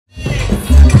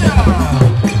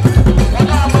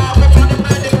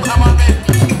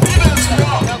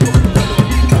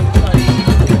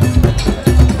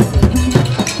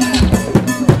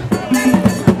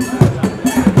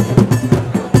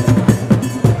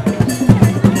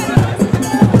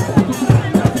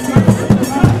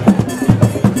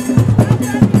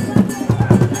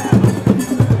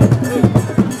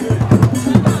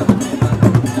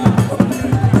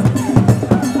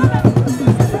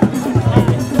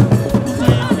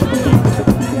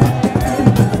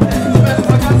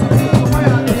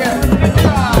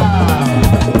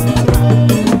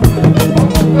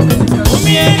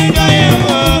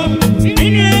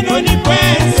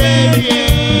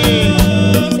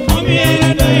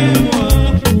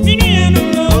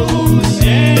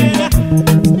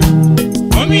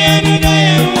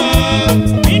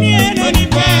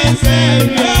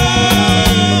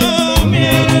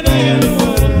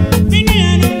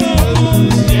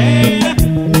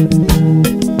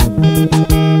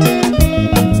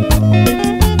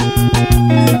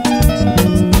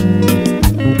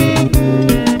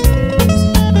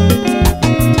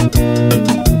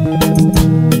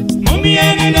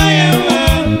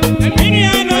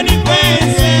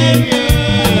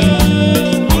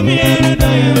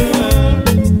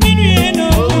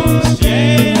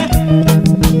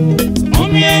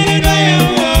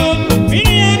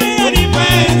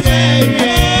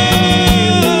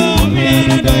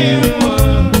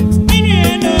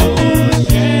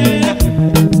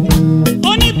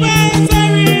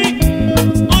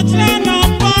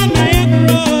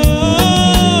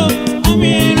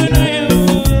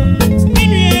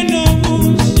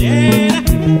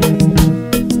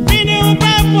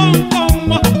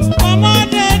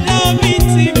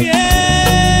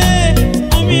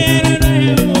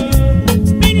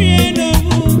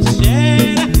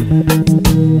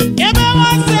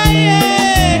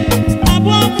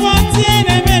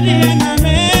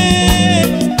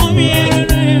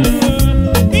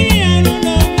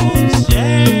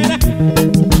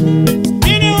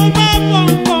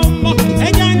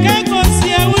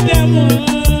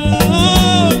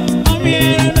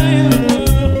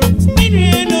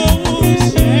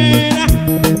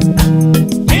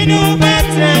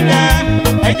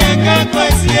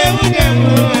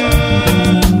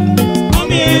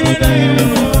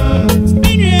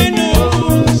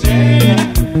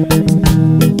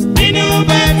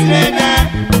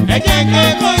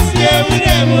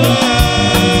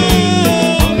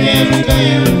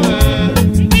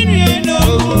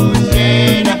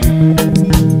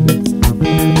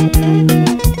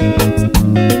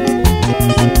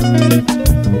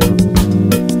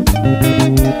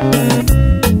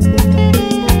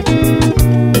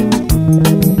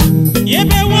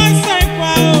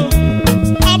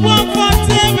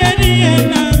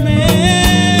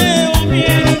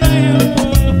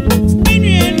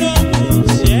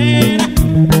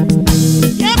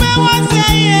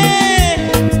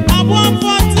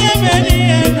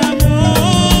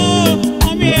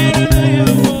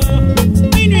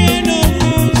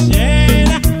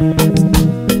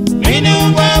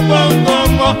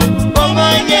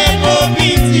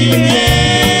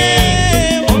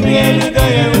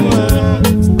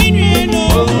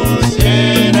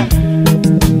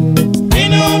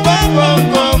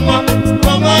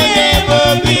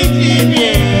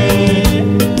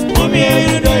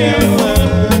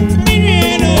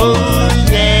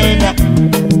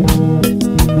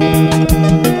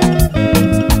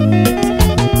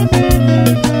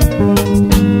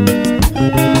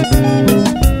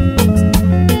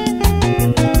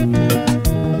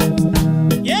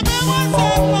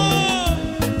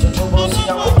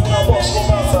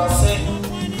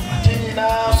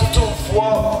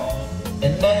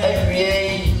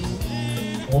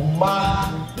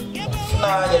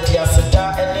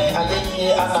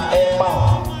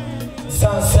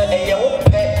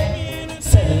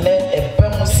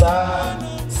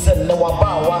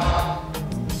wabawa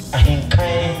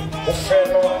Ahenkan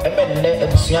ofreno emenne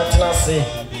ebusua tenase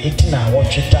etina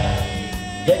wotweta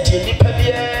ye nipa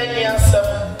bia ni asem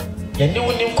ye ni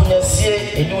woni nkunyasie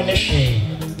eni woni hwe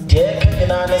de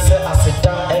kanyina ne se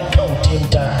aseta enka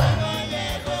utimta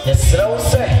ye srawo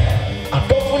se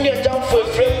atofo ni ajamfo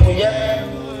efrepo ye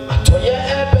atoye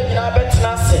ebe nyina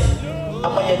betenase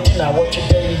ama ye tina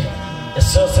wotweta yi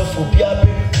esosefo bia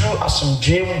bedru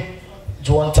asomdwem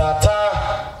Dwuntata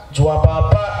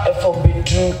Dwababa efo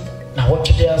bedru na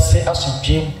wotwede ase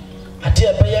asomdwem ade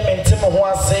ebeye mente mo ho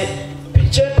ase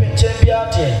pinche bia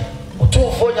de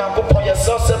otumfo Nyankopon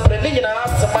yesose pre ni nyina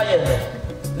asema ye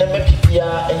na mepipia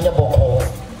enye boko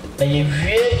na ye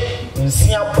wie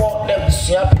nsiabo na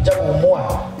busua pija wo mu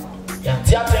a ya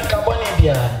te atenka boni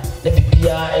bia na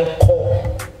pipia ekọ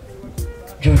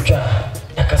jojwa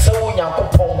akasa wo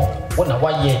Nyankopon wo na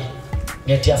waye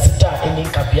yeti asita eni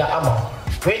kabia ama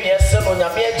we ni ese no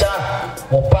nyame agya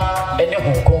wo ba ene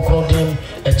hu konkron dim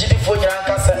agidifo nyira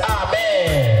nka se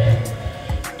amen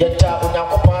yeta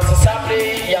Onyankopon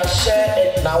asesamre ya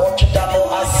hye na wotweda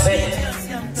no ase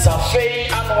safei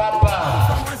anwaba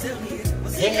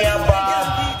yemiaba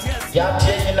ya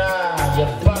tie nyina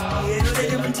yeba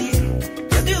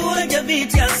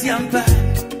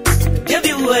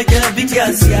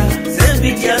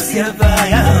Bitiasia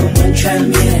vaya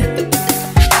munchamie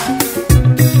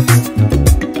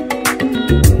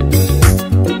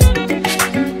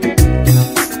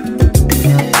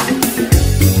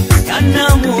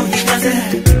Kana muhikaze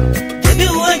Debi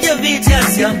waja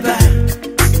bitiasia mpa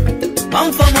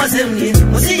Mamfa mwazemni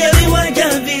Musije waja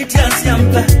bitiasia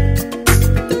mpa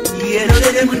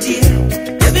Yerolele mutie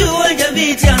Debi waja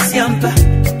bitiasia mpa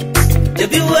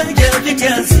Debi waja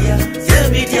bitiasia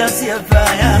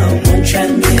vaya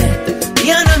munchamie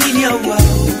Yana minya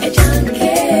wao Ejanke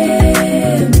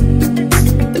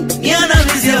Yana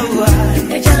mizia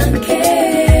wao Ejanke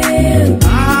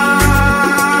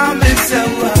Mizia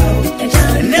wao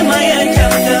Nema ya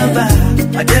jangaba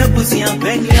Adebusi ya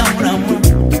pengi ya muramu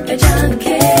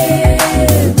Ejanke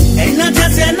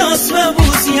Enatase no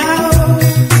swabusi yao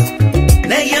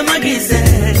Neye magize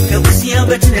Kebusi ya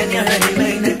betine ya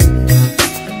hadimeine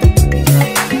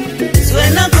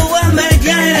Suena kuwa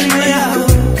mejaya niwe yao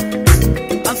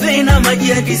Afeina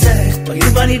majia kise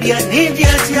Oyubani dia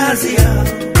nidia tiazia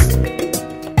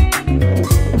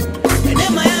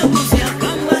Enema ya busi ya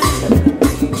kamba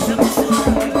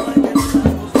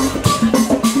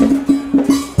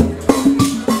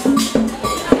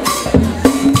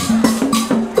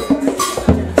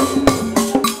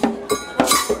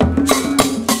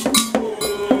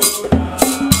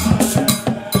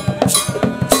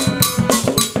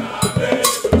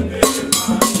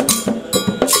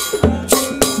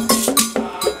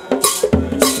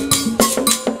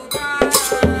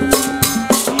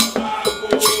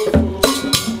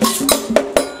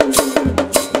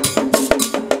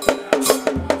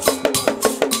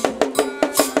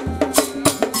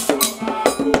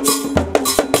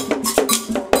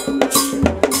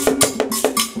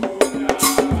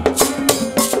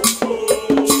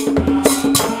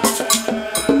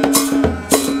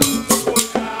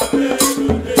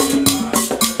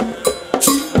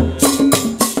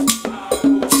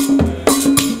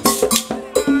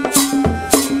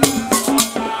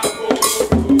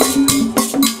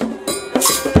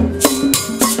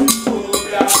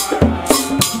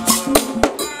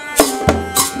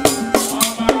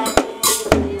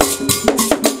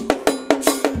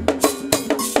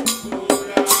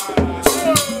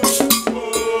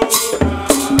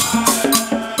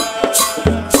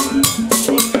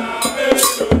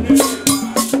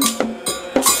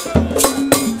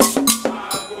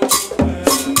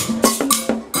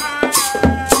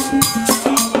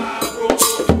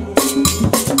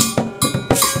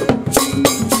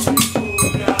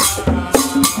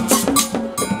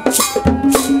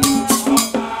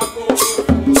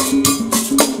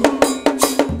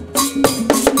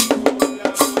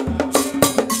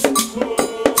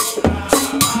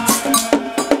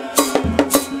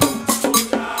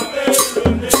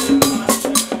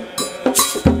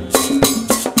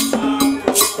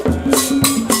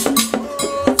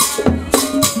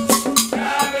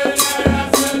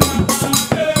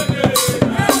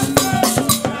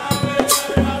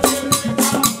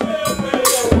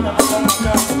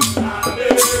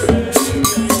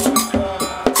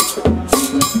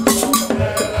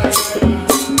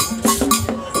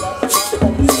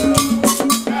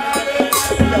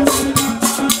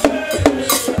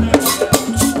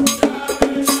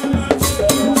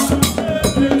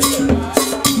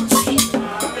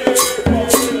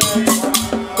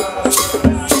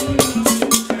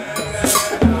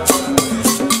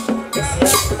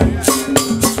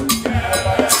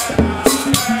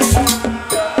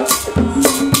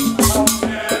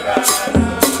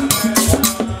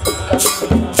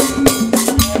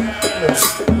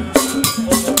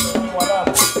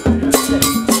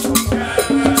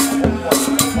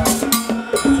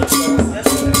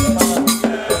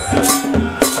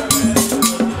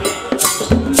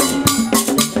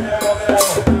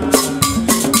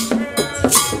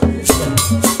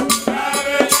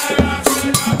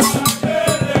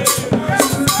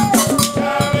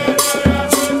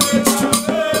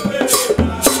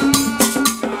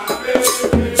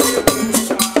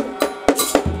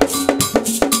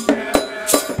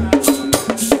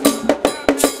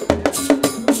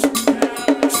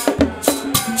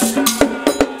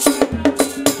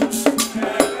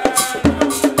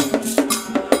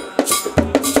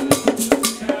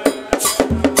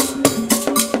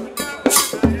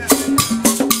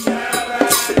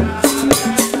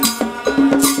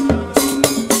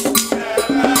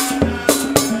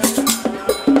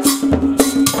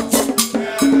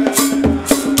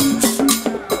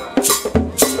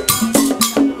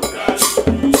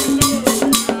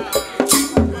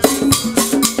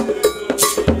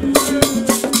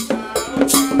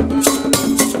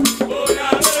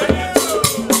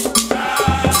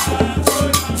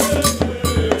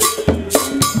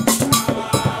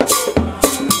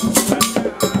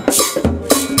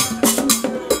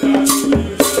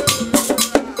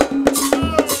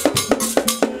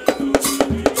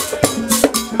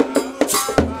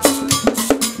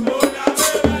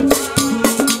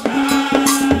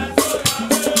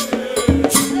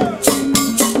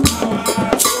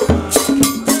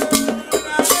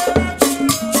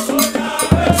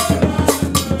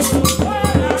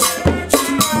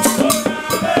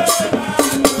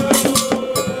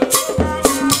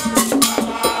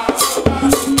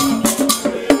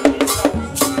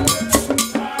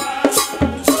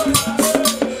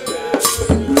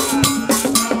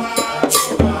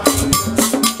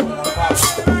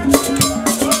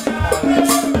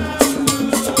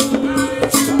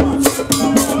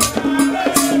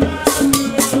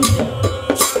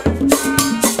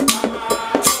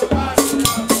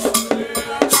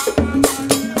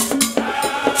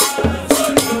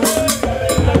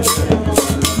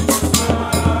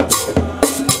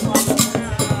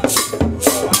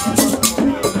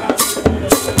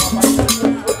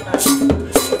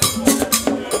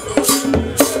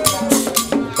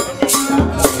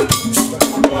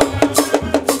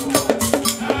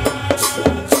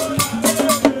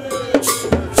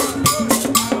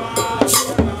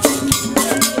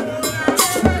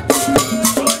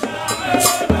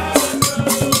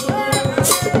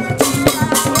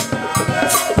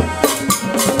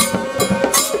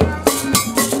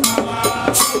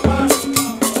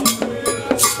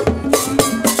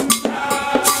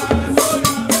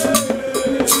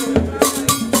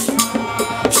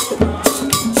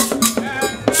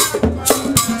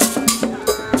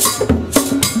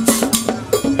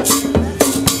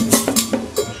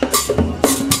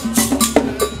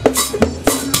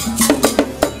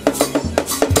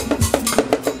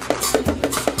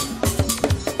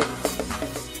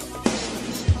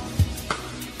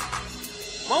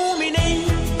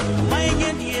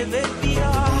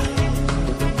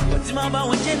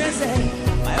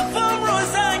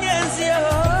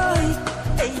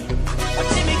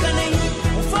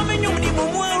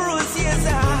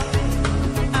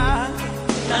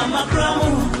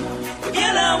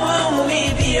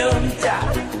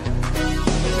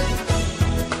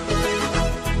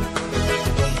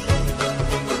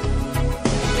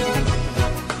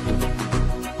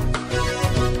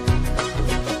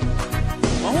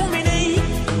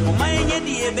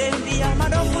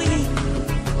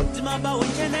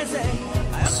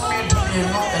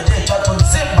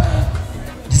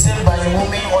December, you will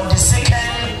be on the 2nd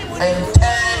and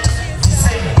 3rd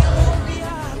December.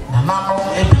 Nanano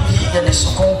ebi yede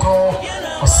sukonkro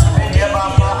osibedia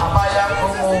baba abaya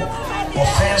komo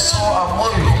ofenso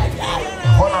amori.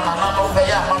 Hona nanano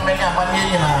beya amameni amanye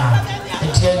nyina.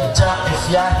 Eti eja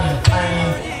Afia Ahenkan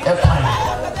ekwan.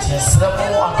 Ti esremo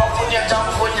adofo ni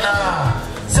ajamfo nyina.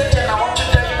 Seke na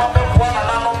wotwede mabebo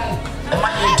nanano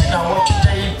emanye di na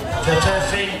wotwede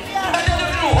fefefe.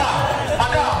 Ededu ha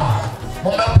madam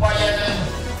momempoyen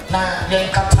na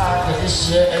yenkata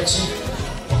yehye echi.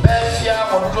 Afia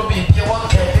wonro bi bi won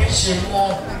ka bi shemu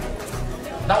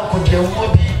na okodi ewu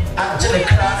bi agele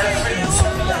kra afri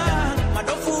nsabia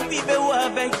madofu bi be wa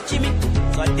be chimi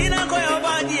so dina ko yo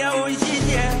ba dia o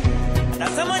shije na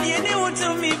sama die ni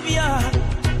wutu mi bia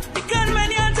ikan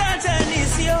many atata ni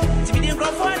sio ti bi ko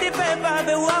for the paper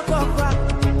be wa kokwa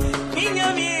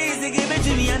minya mi zigi be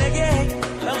ti mi anege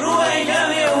la ruwa ina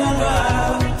mi unga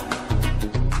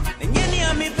nyeni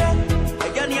ami pe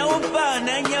ajani ya upa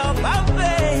na nya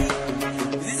pampe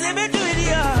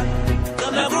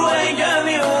the growing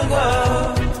gummy ungo.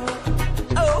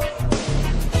 Oh,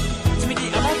 to me,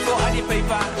 I'm on for any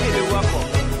paper, really waffle.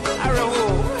 Arrow,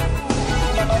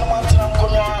 I don't want to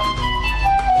come on.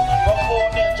 Before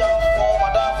the jump for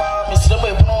Madame, Miss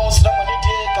Lemon, Slammy,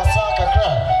 Casaka.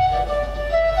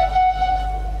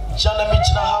 Jana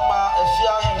Michina Hama,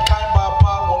 Afia Ahenkan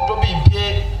Bapa, won't be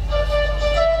paid.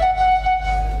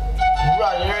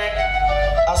 Right,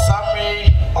 Asami,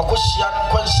 Okoshian,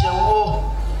 Quensia.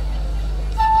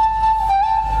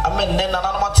 Amen. Nena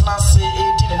na matna se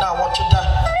edi na watweda.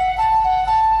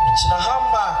 Bichina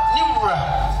hama nimra.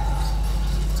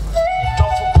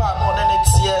 Dwumfour pa no ne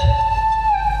tie.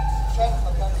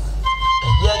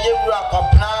 Ye wura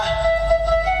kwapna.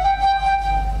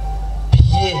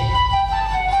 Biye.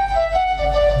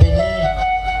 Beni.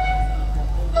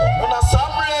 Ona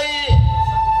samre yi.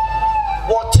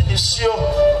 Woti ni sio.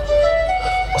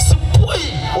 Osipoi,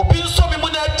 obi nso mi mu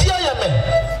na dia ye me.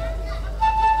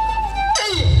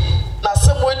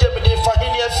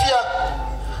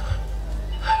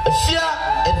 Afia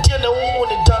edie na wo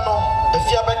ni da no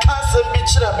Afia be cancer bi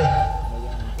kire me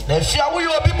na Afia wo ye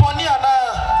obi boni ana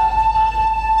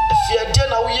Afia die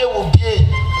na wo ye wo bie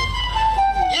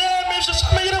ye me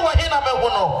hwehwe me yire wa he na me ho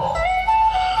no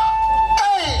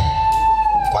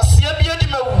kwasia bie di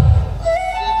mewu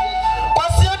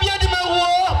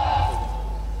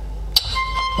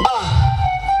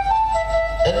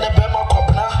enne be ma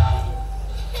kobna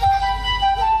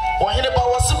wo hine ba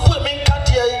wasipu me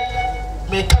nkade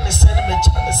me can say me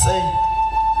can say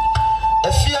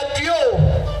Afia duo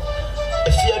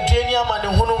ni amane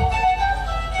hunu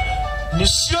ni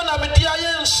suo na me dia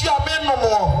ye nsu ame no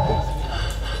mo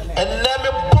enne me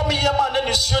bom ye ma na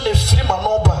ni suo na firi ma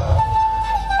no ba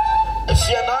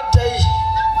Afia na dai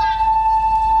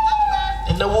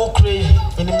enne wo kure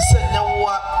enim se nya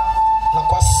wo na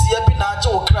kwasia bi na age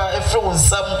wo kra efre wo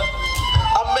nsam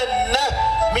amen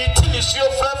me ti ni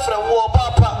suo frefre wo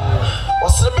papa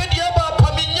osrebedia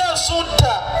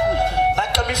Sunta na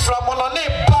kami framono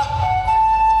ne ba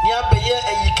ni abeye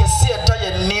ayikese eta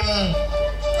ye nim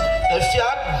Afia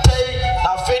dai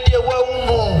na fedie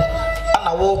wawu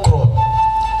ana wo kro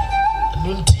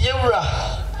nunti yewura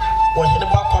wo hene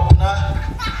ba kwabena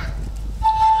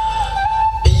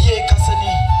eye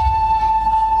kasani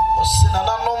osina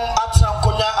nanom atra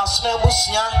konya asona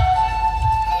ebusia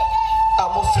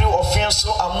amofri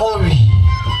ofenso amori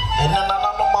enana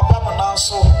nanom mabama na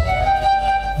so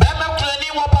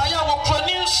wabaya wo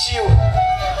pronunciation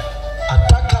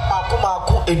ataka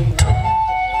mako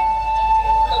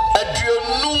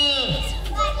eduonum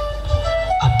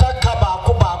ataka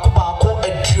bako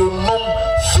eduonum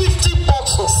 50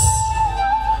 boxes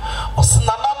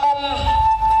osnananom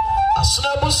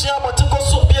asuna busia motiko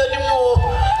so bia nimu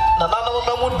nananom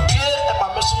mamu due e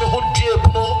mameso me ho due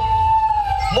bunu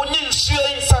munyi nsuo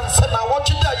insanse na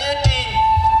wotweda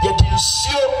yedi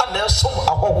nsuo ana esom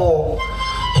ahoho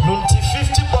enunti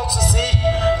 50 boxes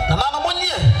na nana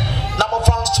monye na mo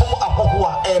fansom ahoho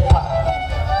a epa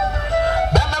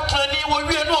bema krani wo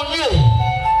wie no onwie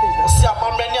osi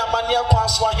amamre ni amane akwa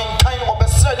so Ahenkan mo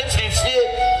besra ni frifie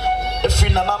efi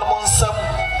na nana mo nsam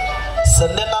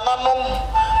sene na nanom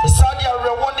esadi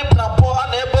arewo ni prapo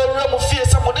ana eba ure mo fie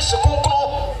se mo de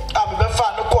hyekonkro a me befa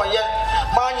no koye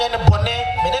manye ne bone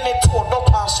me ne to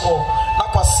odokwa so na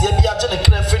kwasia bi age ne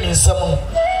kra fi ni nsam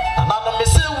na nanom me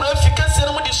se ure fika se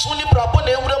no mo di suni prapo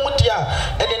na ewure mo dia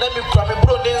ene na mi kura me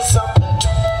bro ne nsam pento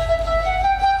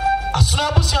asuna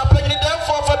abusi apanyini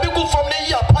therefore fa bigu from ne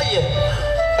yi apaye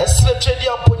esle twedi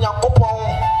amponya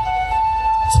kopon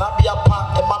tna bia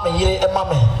pa e ma me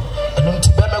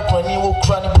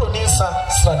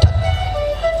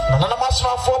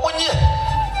abosrafo monye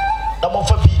na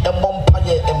mofa bi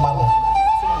emompaye emano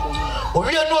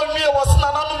owie no owie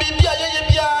wosna nanu bibia ye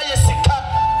bia ye sika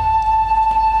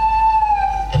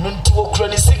enu nti wokura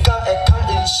ni sika eka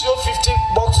ensure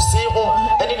 50 boxes e ho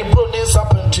eni ni bro ne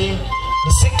sapentry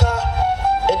ni sika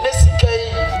enesika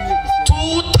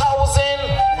 2000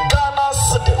 Ghana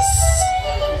cedis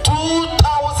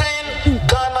 2000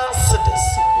 Ghana cedis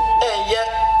eye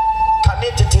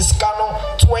kanete skano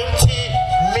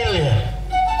 20 million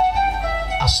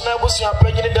asuna busu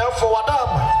apanyini therefore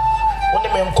wadama woni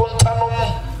me nkonta no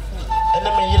ene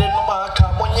me yire no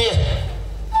aka monye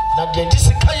na de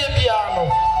disika ye bia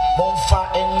no momfa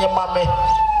enye mame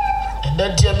ene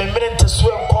de me mere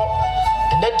ntesu enko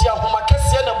ene de ahoma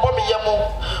kese na bɔ me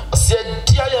yemo ose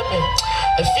dia ye me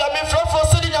afia me frofo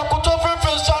se di nyakoto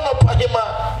frofo so no pahima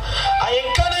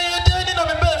ayenka na ye de ni na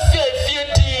me ba afia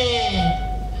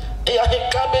di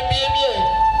ahenka be bie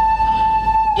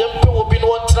yempe obi no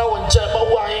wontra wonja ma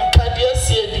wo ahenka de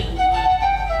asie di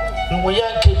nwo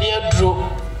yanke ni aduro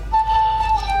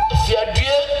afia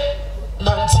due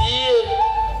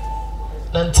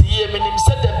nantiye menim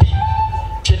se da bi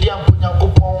twedi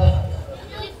amponyankopon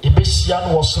ebehia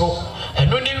no wosoro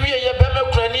eno ni wie ye be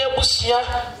mekura ni abusua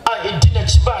a edi na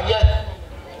chiba ye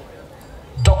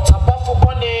Dr. Bafo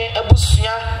Bone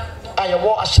abusua a ye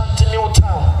wo Ashanti New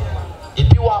Town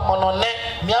ebi wa monone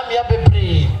miamia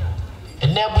bebre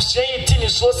ena abusua yi tini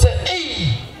so se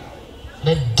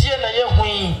na die na ye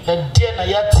hui na die na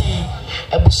yati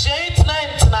abusua yi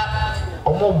tina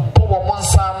omo bo omo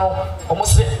nsa no omo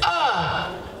se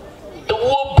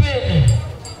ewo beni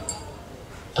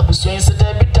abusua yi se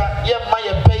da bita ye ma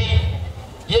ye bai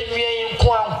ye nwen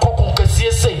nko ankokon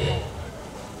kasie se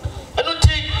enu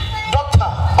ti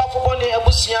Dr. Bafo Bone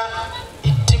abusua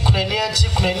edi kunani achi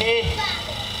kunani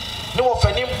ni wo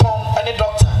fani mpom ene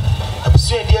doctor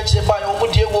abusua di achi ba yo mu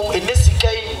die wo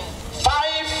enesikai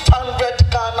 500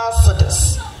 Ghana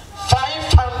cedis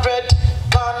 500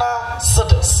 Ghana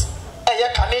cedis eye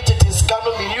kanete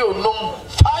tiskano million num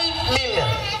 5 million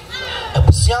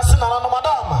abusia se na no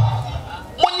madama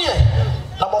monye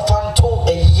na mofanto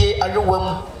eye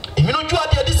ayowam eminu ju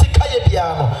ade ade sika ye bia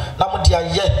no na mo de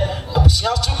aye abusia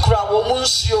su kura wo mu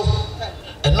nsuo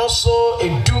eno so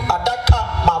edu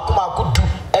adaka maako du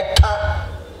eka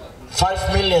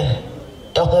 5 million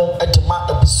eho edema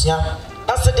abusia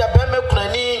ase dia be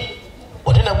mekunani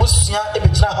odi na busia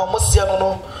ebegina ha omosia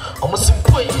no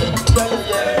omosimpo edia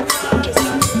ye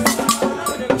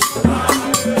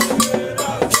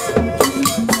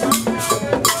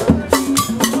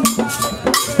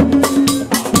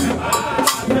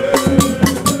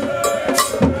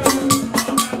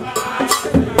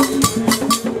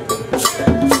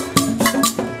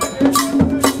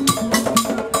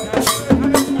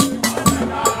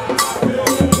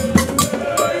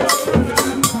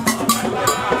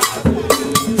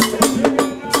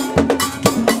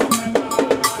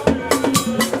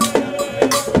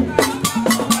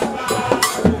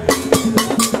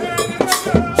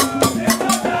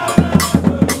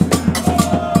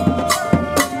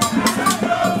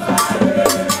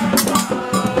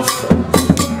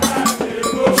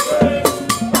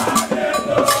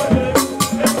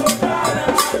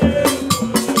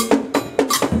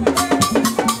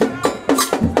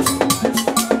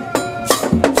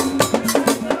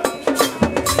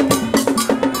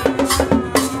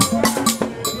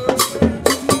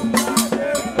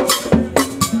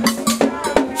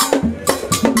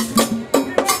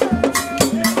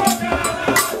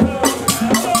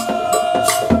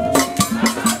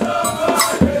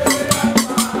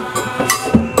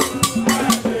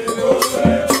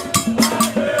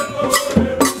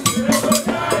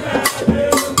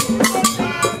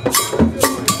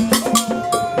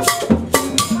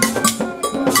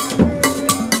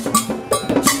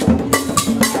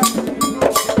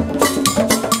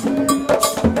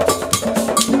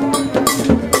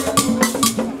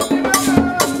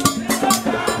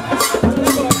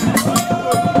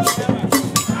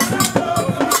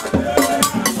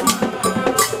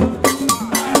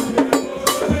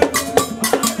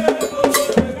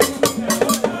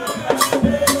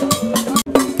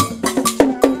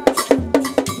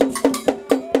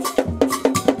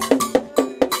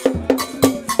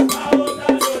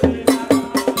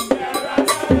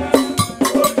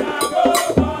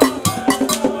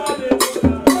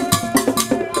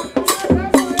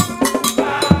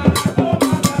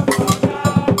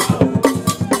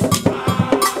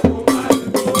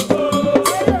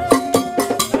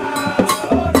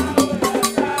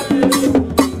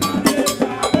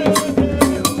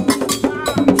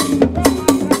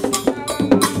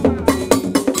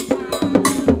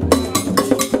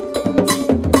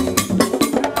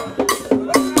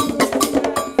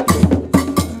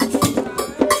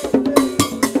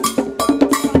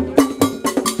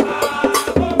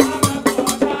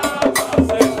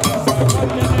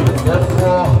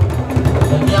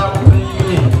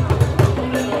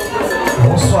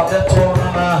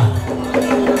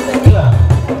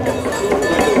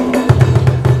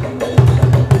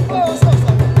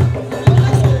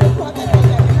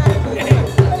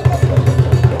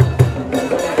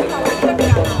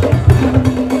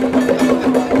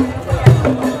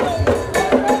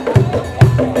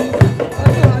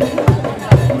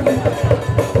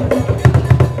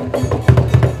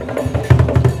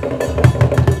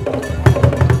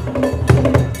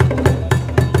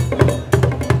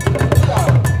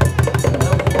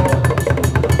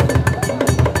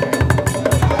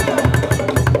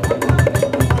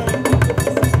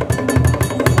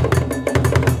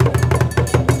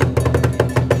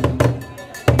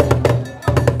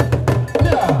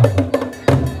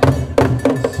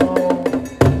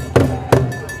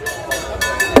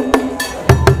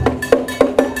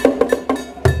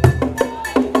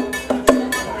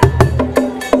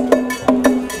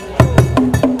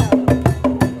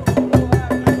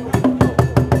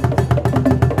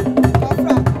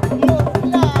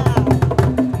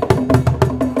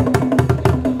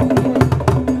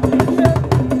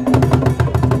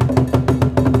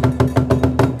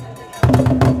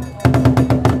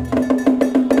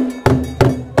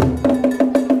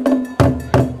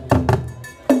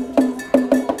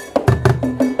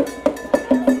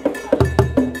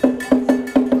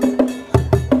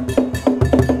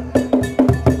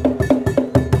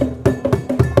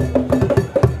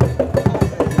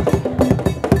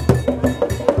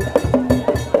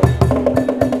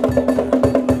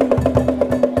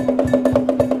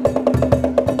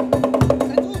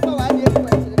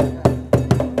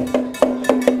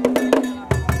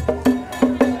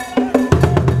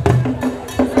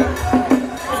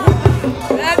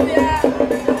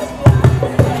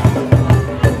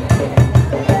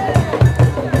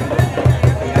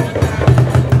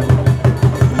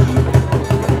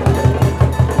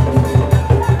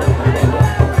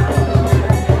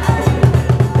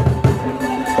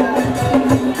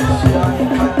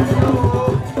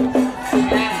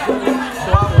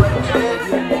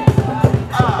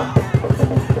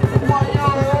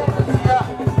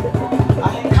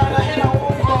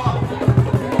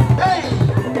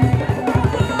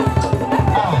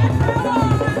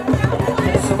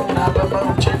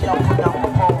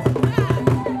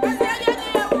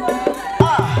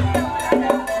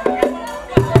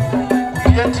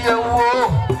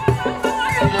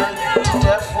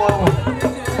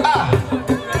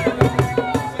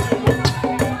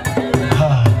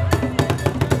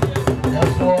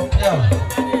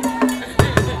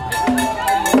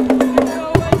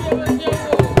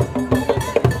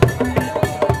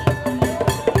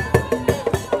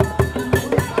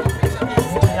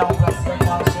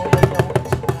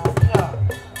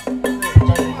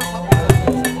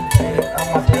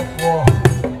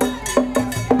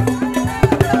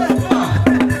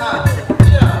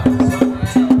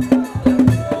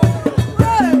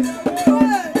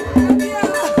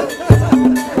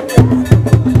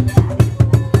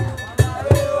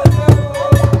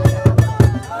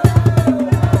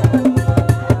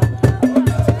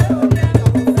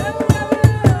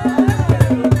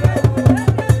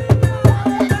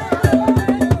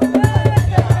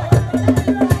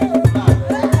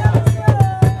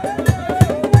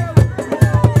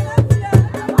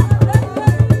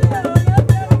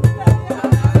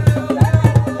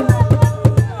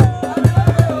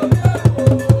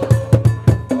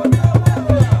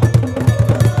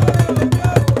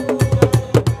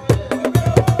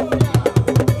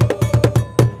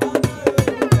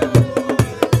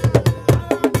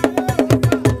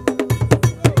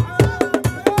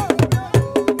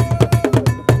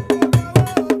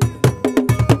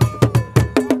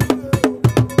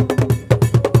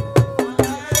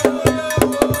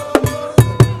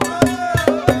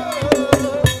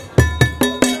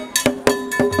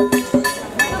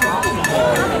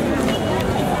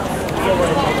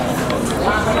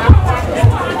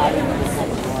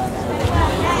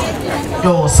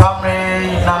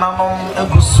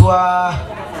Swa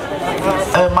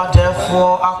Mother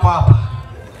for Aquapa.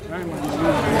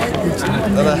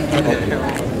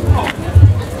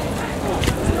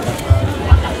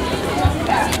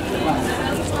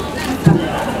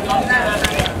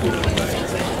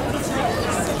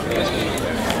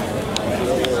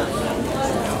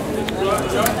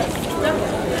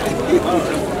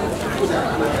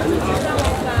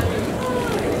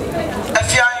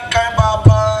 Afia Ahenkan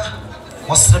Baba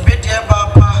was the bit here,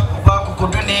 Baba,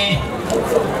 Bakuduni.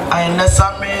 I know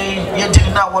some you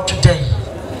didn't know what today.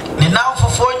 Now for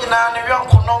 4 years, and young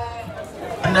Konom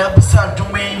and the episode to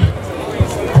me.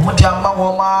 Mutiama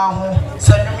Woma,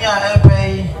 Sanumia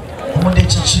Ebe,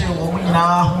 Mudichi, Wina,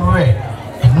 Hooray,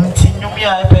 and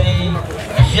Muntinumia Ebe,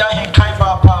 Afia Ahenkan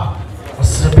Baba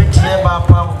was the bit here,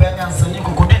 Baba, Ben and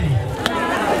Sanico Kudini.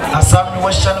 As some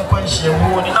was Shannon Quench,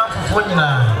 who would enough for 4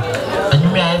 years, and you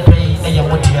may pay a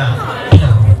Yamutia.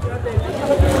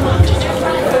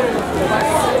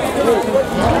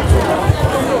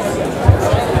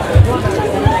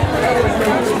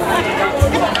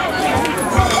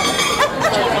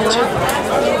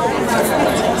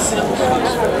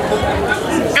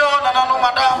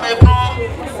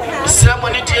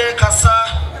 Ceremony dear Cassa,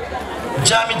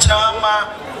 Jammy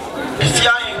Jama,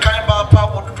 Afia Ahenkan Baba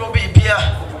would do be beer,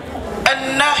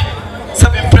 and now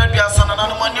Sabin Previous and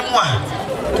anonymous.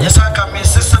 Yes, I can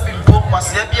miss Sabin Pope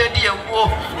was the idea war,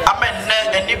 a man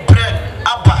and any bread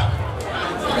upper.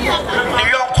 New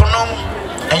York Konom,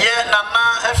 a year Nana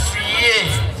every year.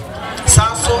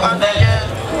 Sanso and a year.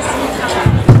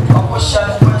 I was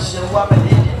sharing question woman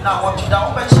now what you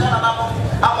down, but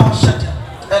I'm on shut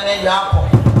and a yap.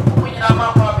 I'm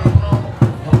a baby, no,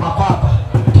 my papa.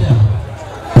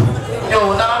 Yo,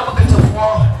 now look at the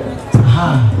war.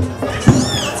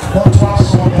 What was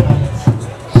so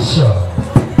sure.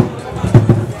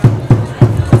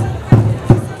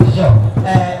 Yo, I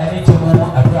need to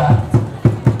know a grab.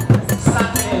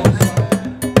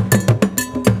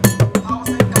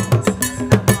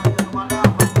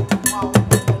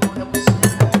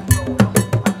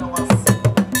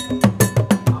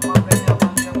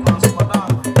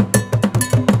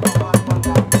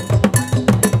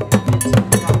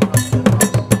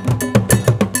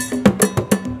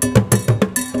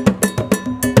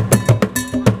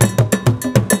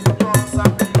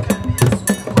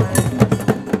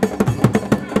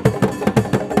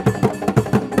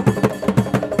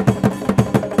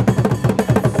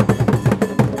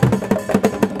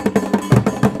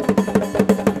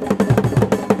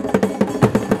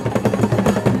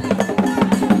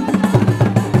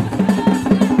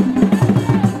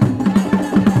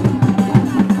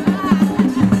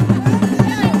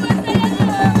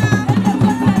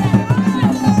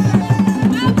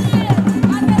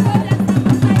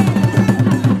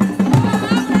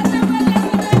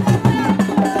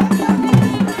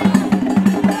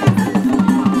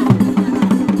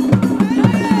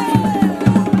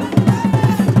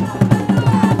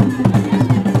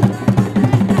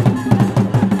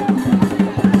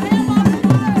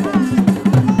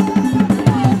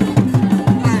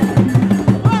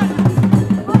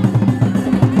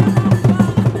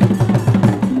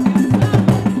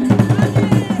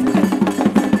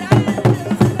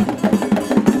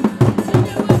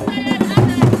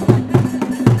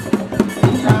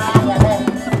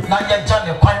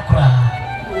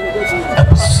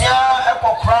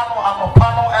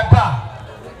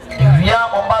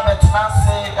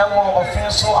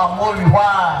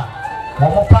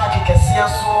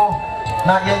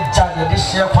 Na ye jage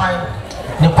this year fine.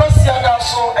 The question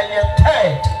also a year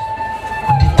third.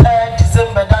 The 3rd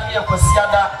December Daniel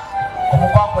Kwasiada.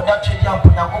 Omukwa ko da twedi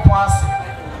amponya kopon ase.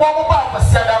 Wo mo ba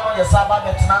Kwasiada no ye saba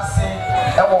betenase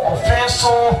e wo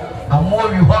ofenso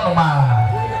amori hono ma.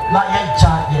 Na ye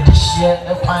jage this year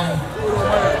fine.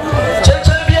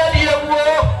 Cheche bia di ewo.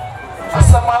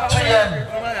 Asama to yen.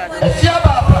 Afia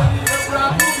baba.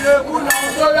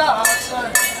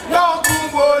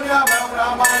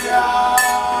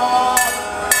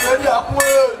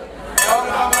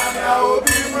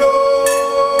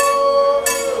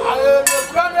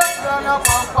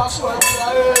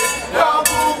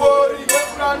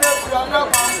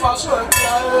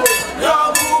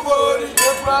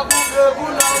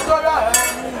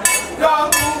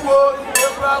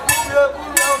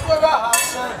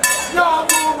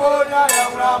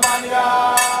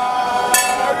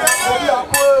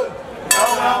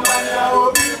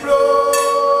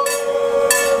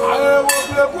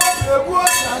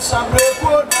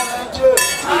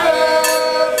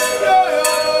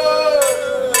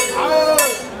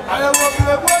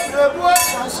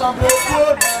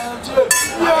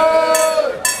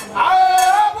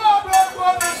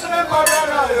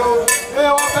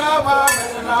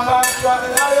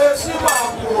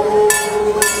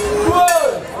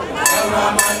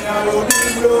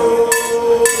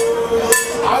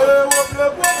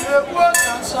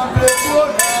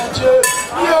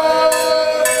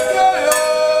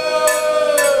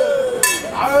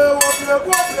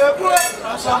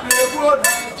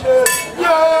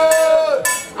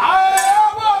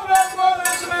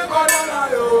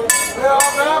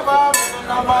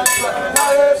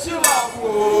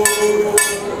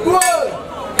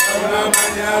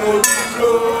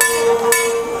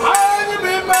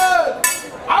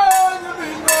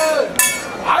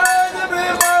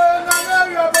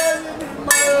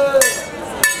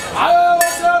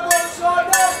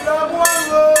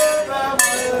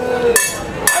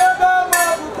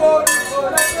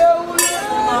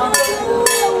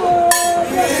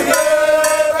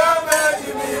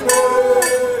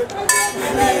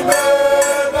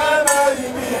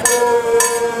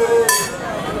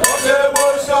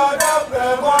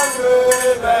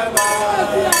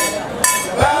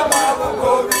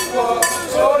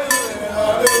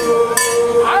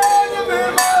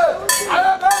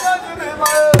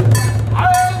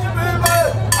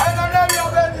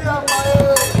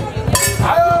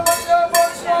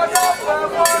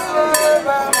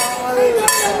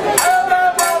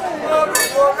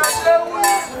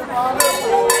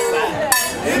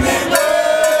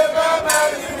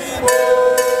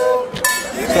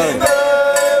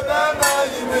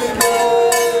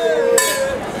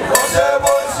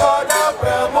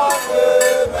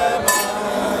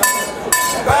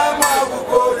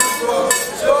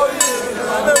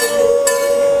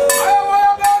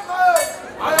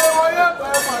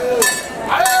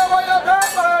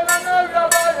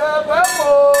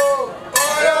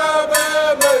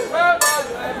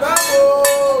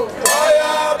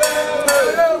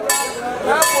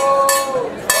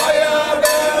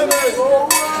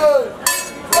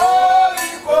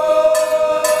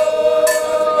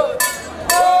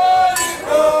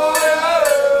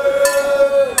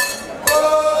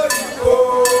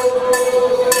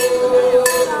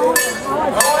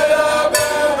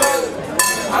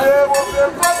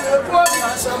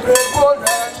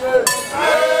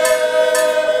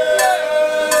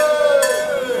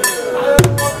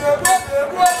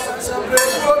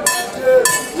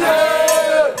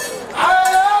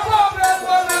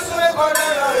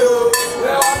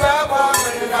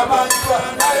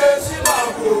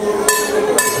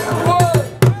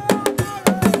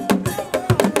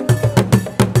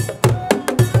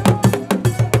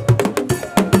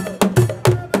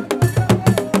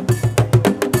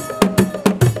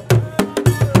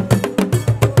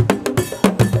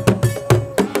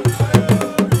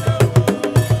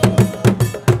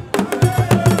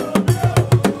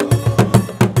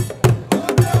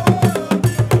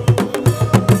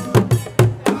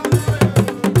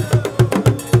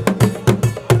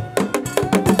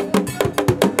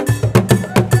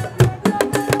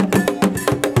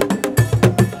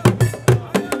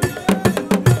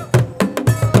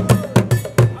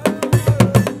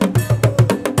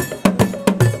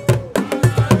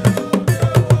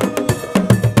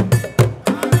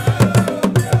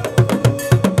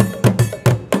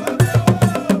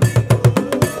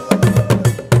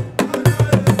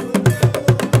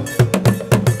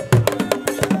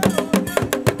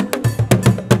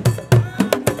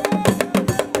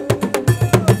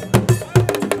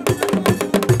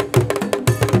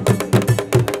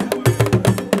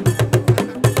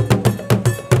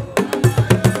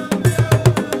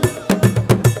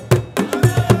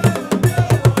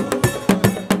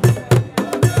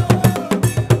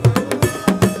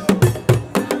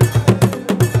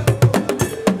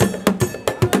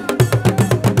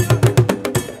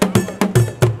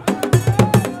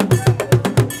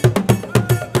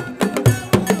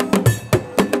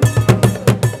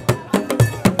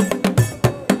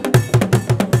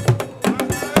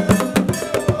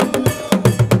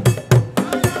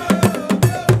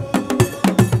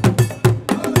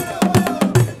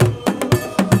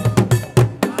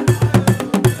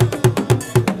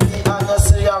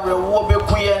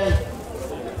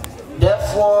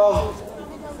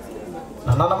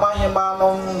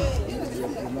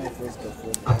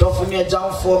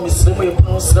 Dwumfour misremo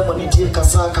yepon sremo ni die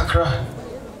kasa kakra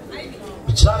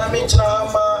bichana me china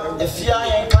ma Afia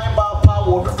Ahenkan ba pa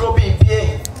wo dodo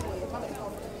bibie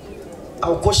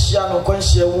akohia no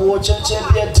konhia wo chenche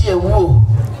bia die wo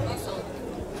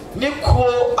ni ko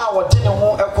a wote ne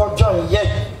ho ekodwon ye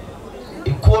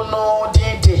iko no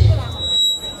dide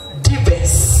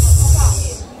divers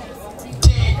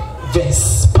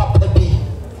papa bi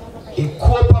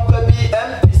iko papa bi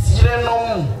MPs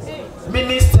renom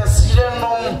ministers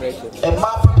renom e ma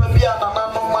papa bi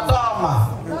anana no madama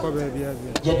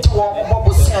yeti wo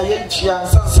bobosia ye ntwia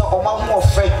nsansa o ma ho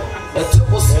ofe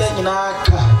etibosia nyina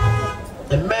aka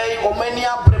e mei o mani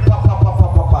abre papa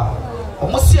o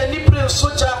mosia ni bre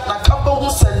soja na kaba hu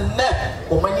senne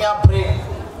o mani abre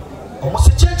o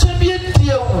mosia cheche bi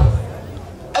ediewu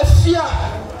Afia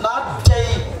na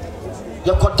dai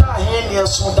yakota hen ye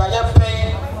so da ye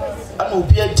pen ana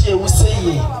obi adie wu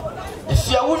seye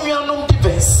Afia wunnuanom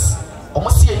divers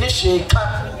almost ye nishe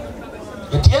ka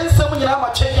yɛde nsɛm nyina ma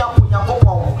twɛn ampo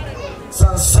Nyankopɔn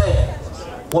sanse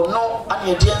wono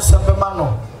ane yɛde nsɛm bɛma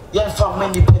no yɛmfa ma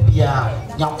nipa bia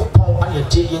Nyankopɔn ane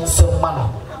yɛde nsɛm ma no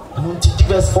ɛno nti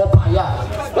divers for paya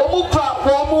wɔn kra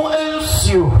wɔn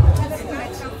ensio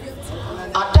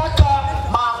adaka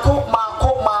maako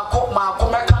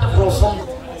mɛka ne brofom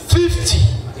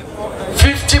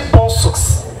 50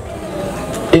 boxes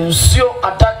ensio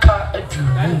adaka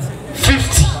aduonu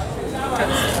 50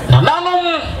 na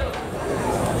nanom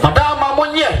madama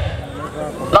monye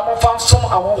na mo fam som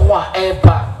awoho a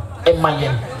eba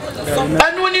emayen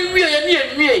anu ni wie ye ni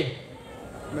enwie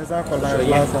meza kola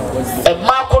e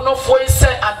ma kono foi se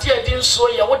ade adi nso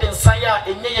ye wo de nsan ya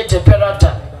enye ye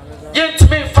jeperata ye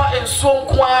ntimi fa enso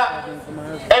nko a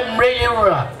emre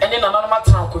yewura ene nananom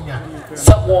atena konya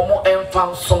se wo mo emfa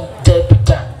nsom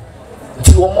debita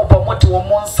ti wo mo ba mo ti wo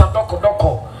mo nsa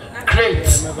doko great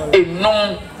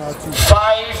enum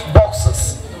 5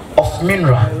 boxes of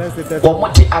mineral wo mo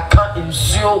ti aka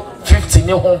nsuo 50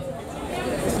 ne ho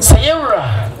se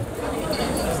yewura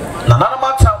nananom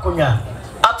atena konya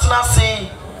atena se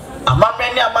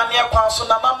amamre ne amane kwa so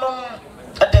nananom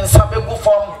eden sabegu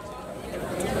form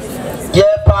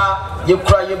yeba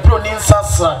yekura yebro ni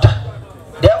nsasrada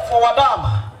therefore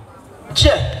wadama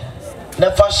je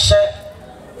never share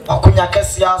akonya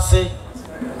kese ase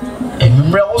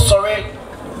emimre wo sore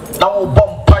na wo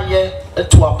bompaye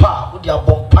etu apa wo dia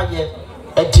bompaye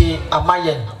eti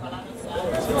amayen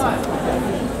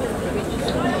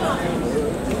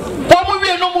wo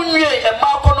wie no munwie e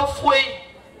ma kono foi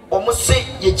wo mo se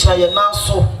ye kira ye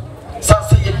nanso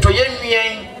sanse ye doye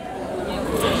nwien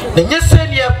na nyese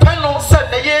ne peno se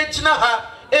na ye gina ha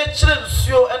e kire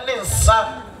nsuo ene nsa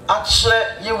a kire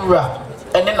yewura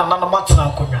ene nanana matena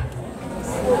nkonwa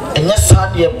enye sa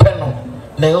ne peno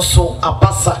na nso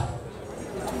abasa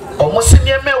omo se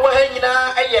ne me wo ha nyina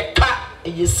eye ka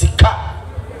eye sika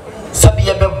sabi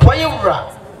ye bebo yewura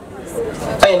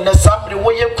eye ne samre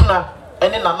wo ye kuna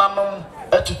ene nananom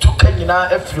atutu ka nyina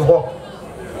afiri ho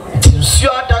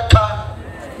nsuo adaka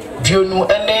duonu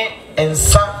ene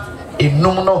ensa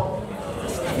enum no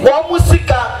wo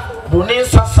musika bruni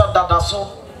sasa dadaso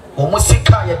wo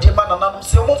musika ye de ma nananom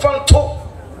se wo fanto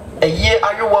eye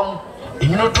ayewam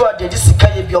enyunu do ade de sika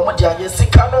ye bi omo de aye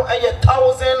sika no eye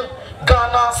 1000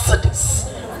 Ghana cedis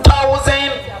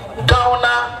 1000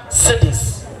 Ghana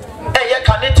cedis eye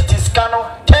kanetiti sika no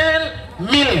 10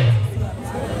 million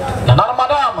nananom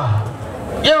madama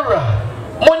yera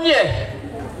monye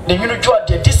ne nyunu do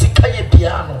ade de sika ye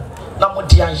bia no na mo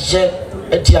de aye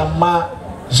edi ama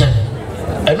yen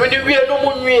enu ni wie no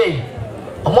munwie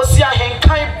omosi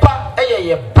ahenkan ba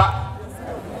ye ba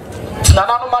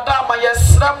tinanano madama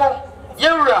yesremo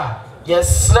yewura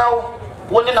yesrew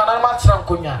woni nanano matran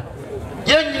konya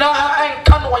ye nyina ha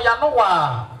enka no ya no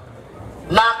wa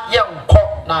na yenko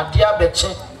na ade abeche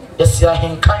yesi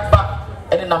ahenkan ba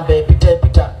ene namba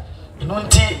bita enu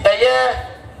nti eye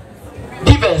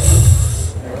divers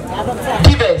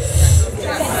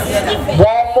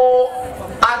womo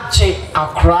aje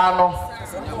akra no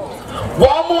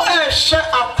womo ehye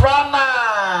akra na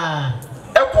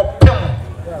ekopem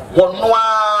wonua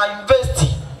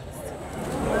university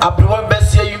abriwo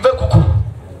besia yuvekuku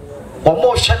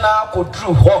womo hye na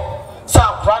kodru ho sa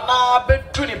akra na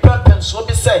bedu ni pepen so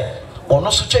bi se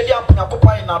ono so twedi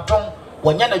ampunyakopan na dom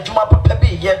wonya na dwuma papa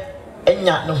bi ye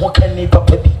enya ne ho kanni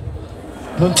papa bi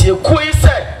nunti ekui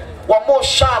se womo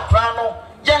hye akra no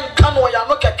yenka no ya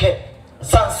no keke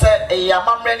sanse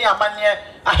amamre ni amane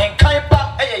ahenkan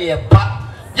ba ye ba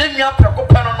yenua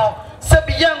prekope no se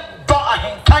bi yen do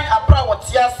ahenkan abra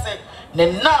wotiase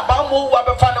ne na ba mo wu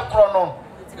abefa ne kro no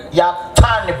ya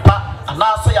tane ba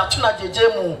anase ya tuna jeje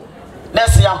mu na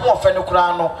se ya ho ofe ne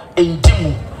kra no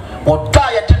endimu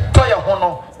woda ye de do ye ho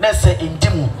no na se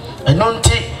endimu eno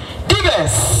nti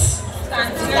divers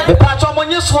be patcho mo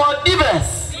nyiso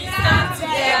divers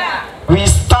we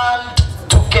stand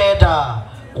together.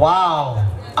 Wow,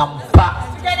 I'm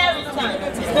back.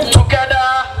 Together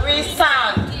we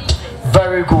stand.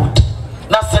 Very good.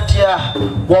 Nasadia,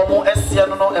 womo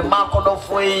esiano no e mako no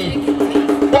foi.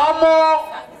 Womo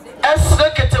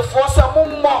esrekete force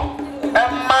mummo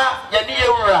emma yani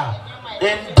yewura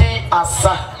endi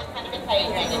asa.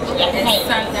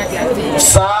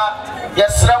 Sa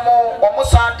yesremo womo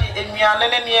sandi enuane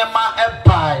ne niema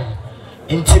ebai.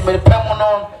 Inti merepemu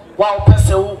no wa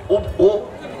opese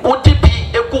odibi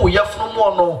egu yefunu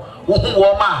mu no uhu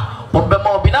wo ma ombema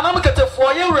obi na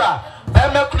namketefo yewura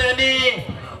emekunani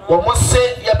wo mo se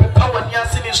ye pepa wani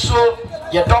ase ni so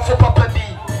ye dofo papa bi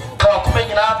ka wakoma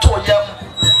nyina to yam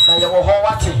na ye wo ho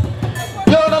wate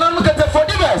yo na namketefo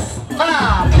divers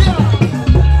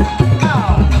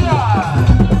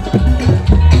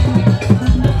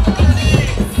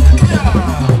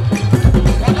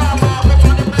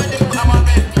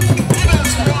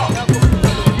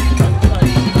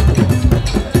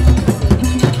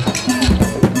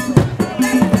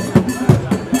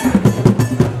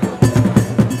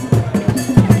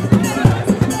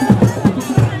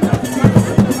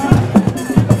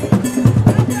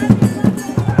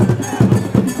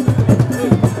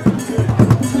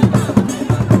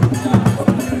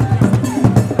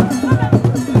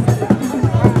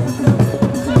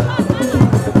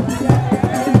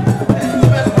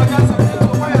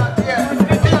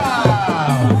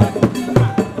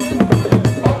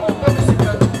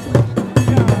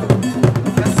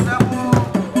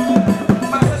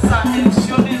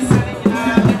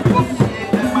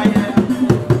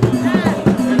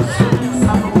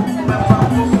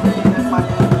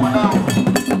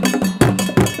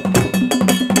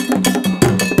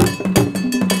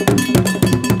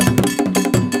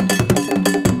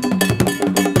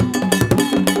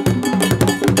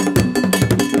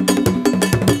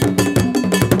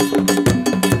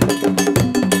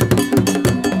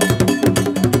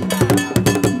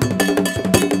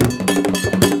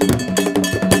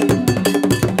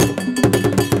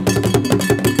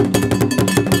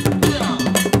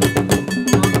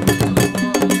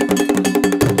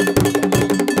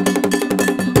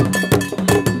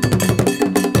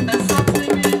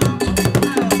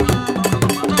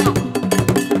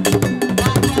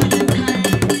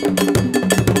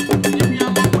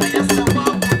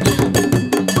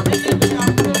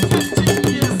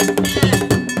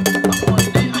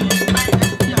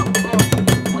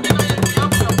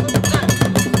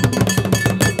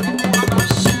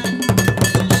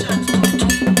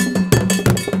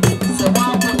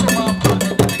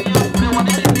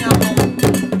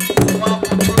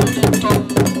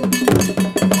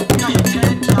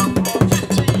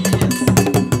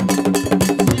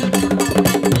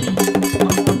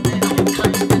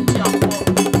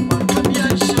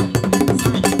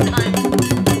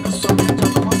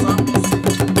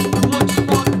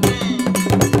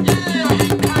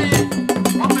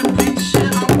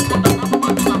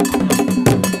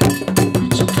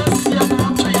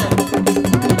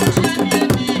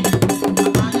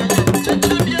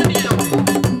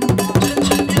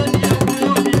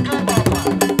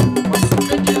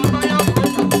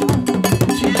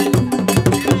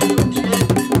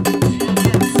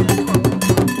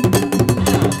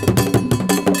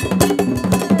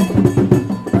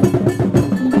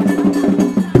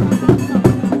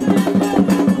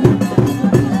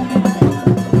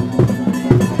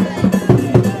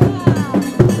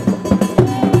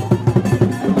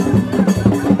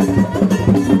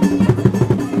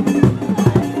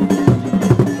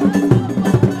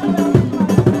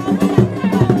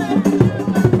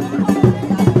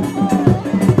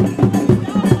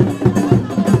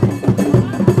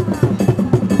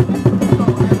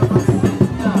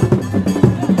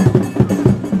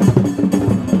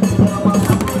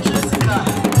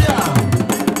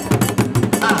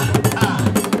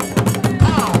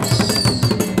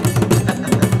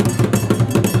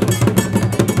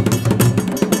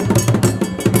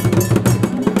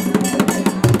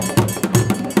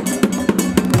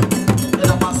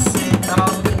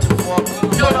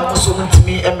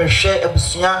share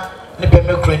ebusia ne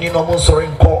beme krani no mo sori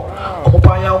nko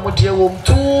omopa ya mo die wo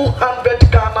 200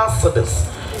 Ghana cedis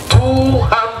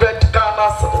 200 Ghana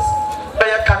cedis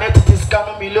ya connected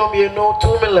Ghana million no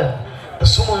 2 million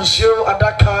sumunshiro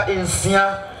adaka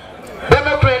insia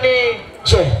beme krani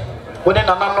je woni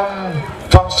nananom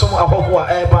fansum ahoho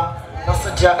a eba na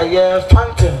sedia eye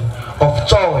Fountain of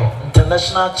Joy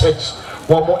International Church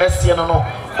wo mo esie no no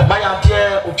omaya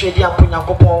de otwedi aponya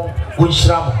kopon wo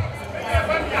nhiramo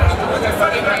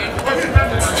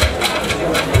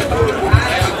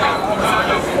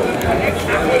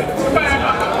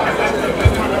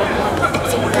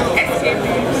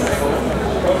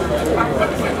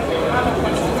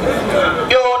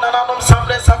yo nananom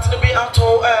samle satne bi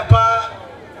ato eba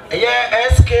ye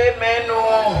SK menu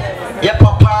ye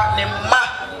papa ne ma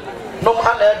no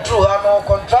ana dru ano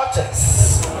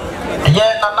contractors ye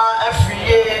nana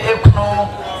Afia ekunu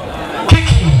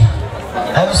kiki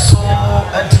enso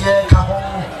adie ka ho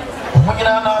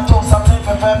munyina na to satin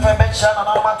fefe be chia na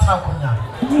na matena kunya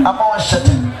ama wo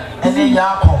hyete ene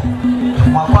ya akọ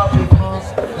makwa pekunu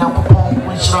yakopon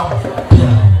munhyira mo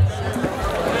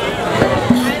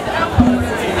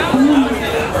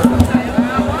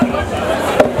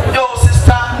yo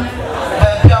sister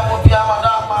bia wo bia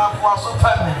madama kwa so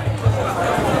family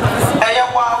eye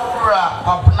wa wura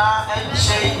papna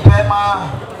enche bema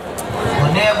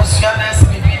Busianes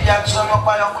Bibidia Channel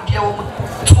by Audio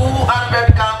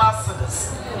 200 Ghana cedis.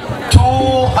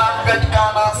 200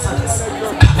 Ghana cedis.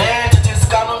 Connected is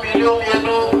Ghana million,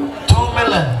 2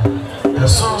 million. The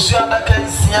Sunshana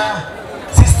Kensia,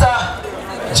 Sister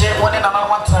J. One in another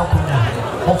one time.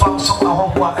 Mofam some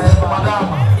of what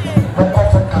Madame,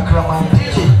 Mokofa Kakrama,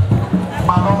 DJ,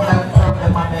 Manon and Pop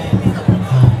and my name.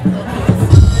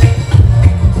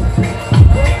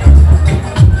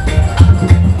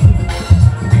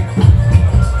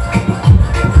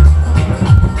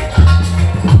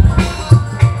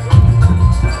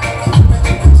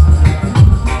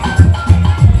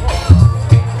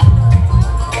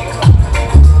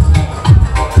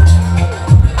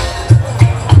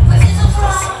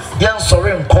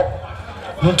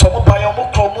 Ntomo bayo mo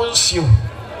kromunsiu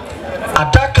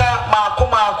adaka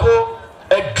mako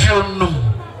adwonum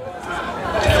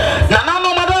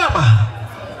nanano madama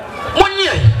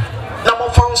monye na mo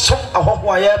fansom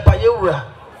ahoho aye ba yewura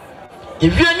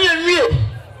ewie ni ewie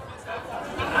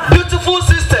beautiful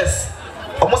sisters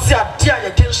omo si ade a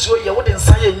ye kensuo ye wo de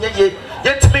nsa ye nyeye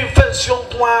yetimi mfansuo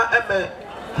nko a eme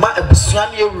ma abusua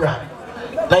ne yewura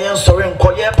na ye nsori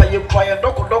nko ye ba ye kwa ye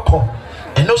doko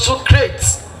eno so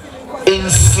great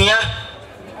Insia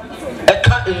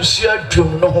Eka Insia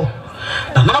Drum no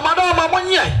Namada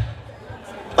Mamonia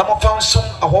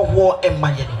Namafan a war and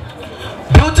Mayan.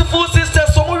 Beautiful sister,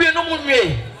 some of you no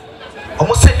moon.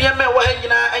 Almost a near me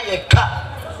wahina and ye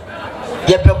cat.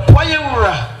 Ye be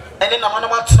boyura and in a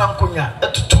manama trancunya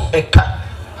to a cat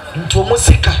into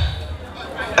Musika.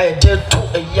 I dare to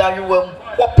a yaruum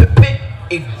what pepe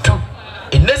it do.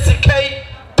 In this case,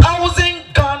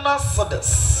 1,000 Ghana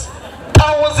cedis.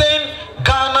 1,000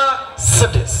 Ghana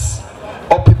cedis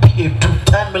or PP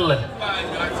to 10 million.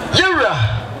 Yera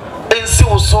and see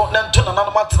also Nanton and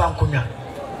Anamatan Kunya.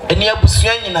 And near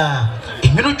Busianina,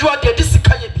 in Minujua de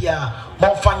Disicayabia,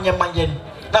 Monfanya Mayen.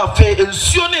 Now, fair and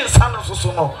Sunin San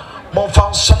Sosono,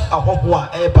 Monfan Son of Hogwa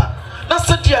Eba. Now,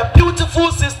 said dear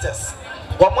beautiful sisters,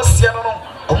 what must Siano,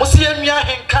 or Monsieur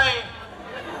Ahenkan'S,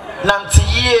 Nanti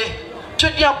ye,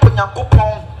 Chedia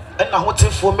Punyakupon, and a hotel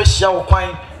for Michelle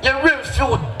Quine. Ye rim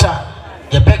feel da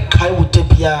ye beg kai would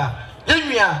debia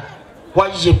yemia why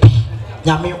ye be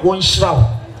yami one shroud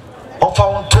of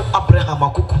our to Abraham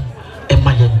Akuku and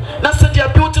Mayen. Now said your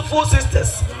beautiful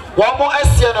sisters, one more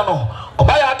Asiano, or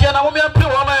by a dear Naomi and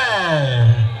Pilame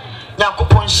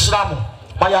Yakupon Shramu,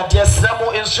 by a dear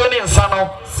Samo in Shoni and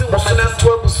Sano, Simon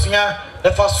to Busia,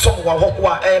 the first song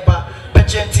Wahokwa Eba,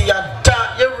 Pegentia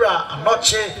da Yera, and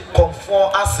Noche,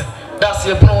 Comfort Asin. That's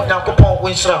your blue Yakupon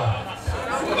Winshroud.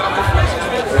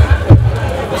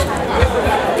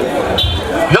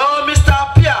 Yo, Mr.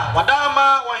 Afia,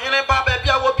 Wadama, Wahine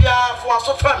Babia will be for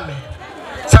so family.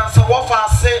 Sansa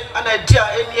Wafa say an idea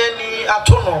any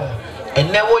atono,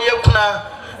 and never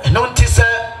yekuna, and notice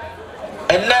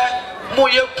and ne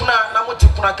Moyekuna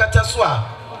Namutikuna Kataswa.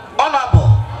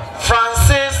 Honorable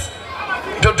Francis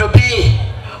Dodobi,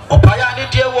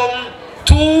 Opayani dear woman.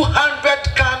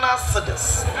 200 Ghana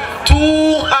cedis.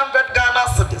 200 Ghana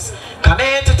cedis.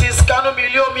 Canadians Ghana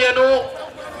million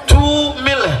 2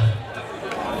 million.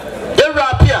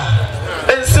 Arabia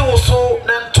and so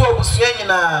Nanto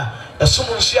Busiana, a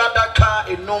Sumunsia Daka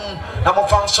in Num,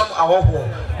 Namofan our home.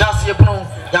 That's your blue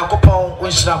Yakopon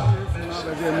Winsham.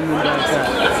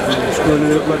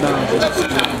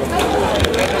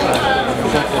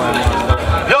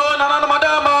 Yo, Nana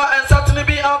Madama, and certainly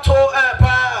be out to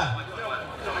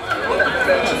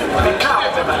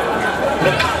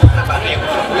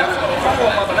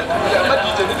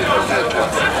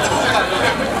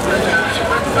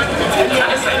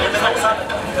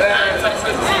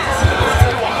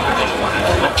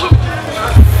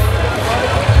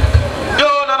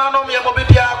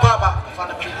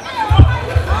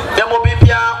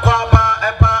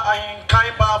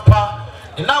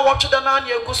now watch the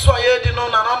Nanya Guswaye no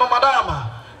Nana Madama.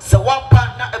 So what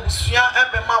partner Ebusia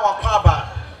and Mawa Kwaba.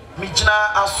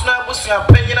 Mijna Asuna Busia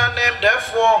Penina name,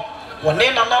 therefore, one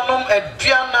name Nanum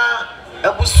Edriana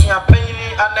Ebusia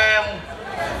Penny a name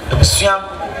Ebusia.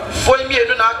 For me,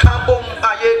 do not come home.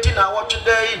 I dinner watch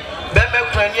today. Beme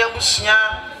Crania Busia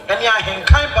and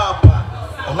Ahenkan'S Papa.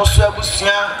 Onosu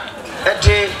Ebusia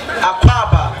Ede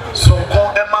Akwaba. So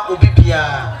call Emma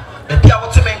Ubibia. The Pia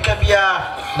Watimenkabia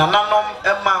Nananom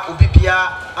Emma Ubibia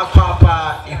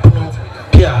Akwaba Ibnu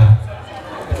Pia.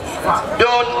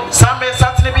 Yon Same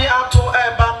Satinibi out to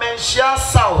Eba Menshia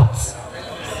South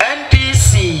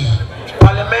NDC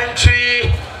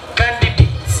parliamentary candidate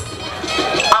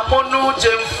Amonu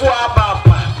Dwumfour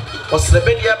Bapa was the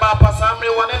media Bapa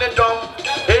Samri one in the dome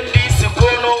NDC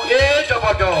Kono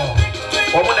Dobodo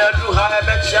Omuna do have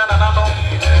a Chiana Nano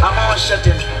Amon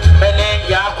Shetin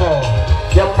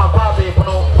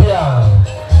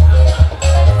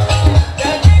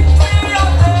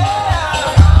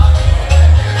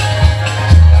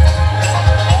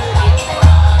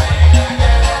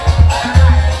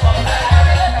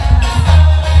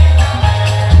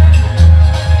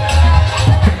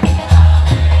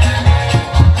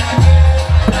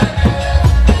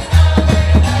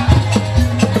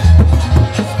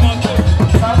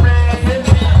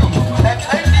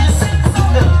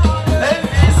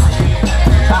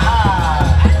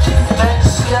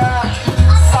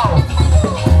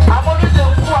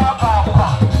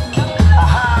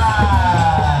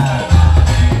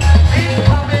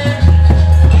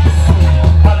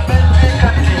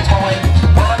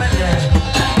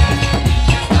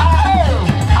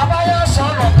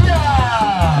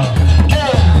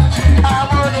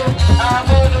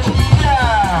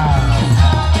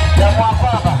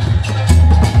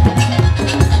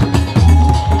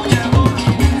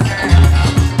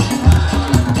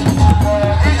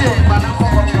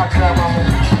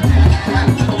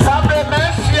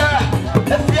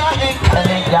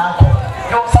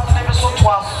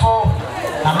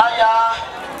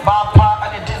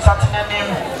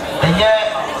nim eye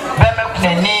bema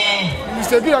kunani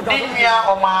nimia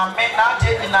o maame na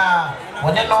ade nyina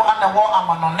wone no ana wo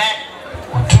amanone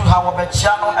otu ha wo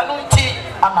bechia no eno nti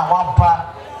ana waba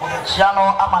wo bechia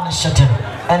no amane hyete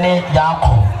ene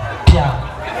yaako pia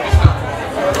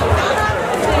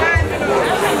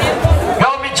yo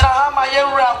mi jama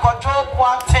yewra kojo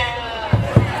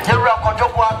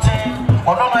Boatin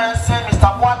ono no ense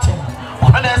Mr. Boatin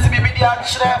ono na ense bibidi a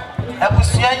kire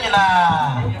abusua nyina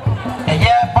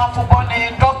eye bafuboni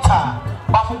doctor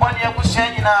bafuboni abusua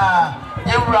nyina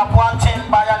yewra Boatin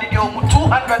ba ya de omu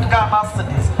 200 Ghana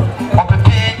cedis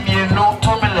opepe mienu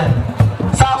 2 million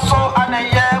saso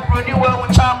anaye broni wa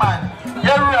chairman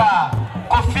yewra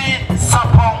Kofi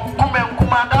Sapon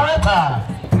kumenkuma director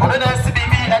ono na ense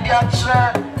bibi ade a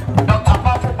kire Dr.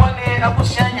 Bafuboni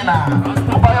abusua nyina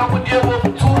obayo mudie wo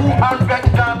 200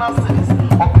 Ghana cedis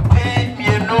opepe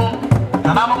mienu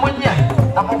na na mamunye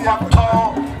na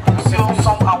mwato sio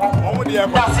som awon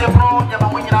dase bro ya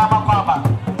mamunyina makwaba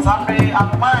sambe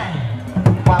amai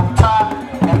pata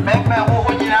ememe wo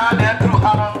honyina na adru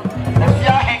haron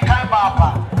Afia Ahenkan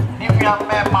baba ni wia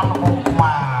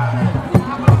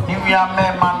me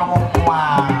manu kwa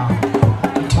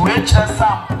tiwe chesa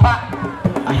pa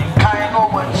Ahenkan no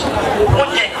wanchi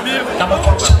onye na mwato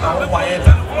awo eba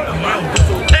amount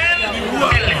 10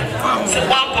 million se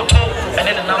wakoto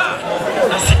ene na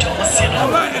na sito masino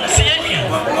sienya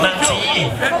na tiye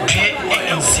due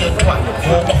ensi etwa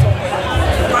woko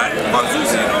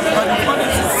mazuzi no money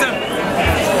system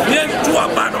bien tu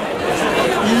abano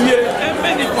ye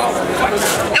emeni kwa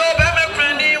yo be me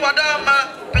friendly wadama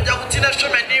peja kutina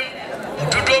shomenim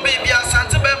odudo be bia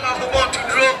asante be ma ho bon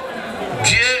tuduro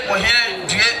due ohene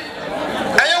due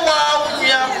ayo wa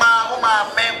unya ma o ma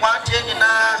me kwa tie nyina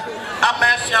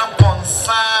amafia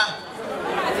ponsa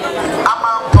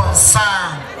amamponsa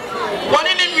woni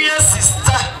ni nua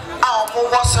sister a omo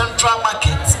wo Central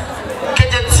Market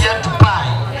kejetia Dubai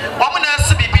omo na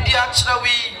ase bibidi a kire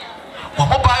wi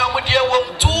omo bayo omo die wo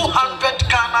 200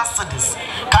 Ghana cedis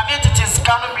can it is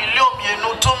can million mienu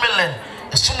 2 million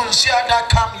esumu nsu ada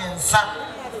kam yensa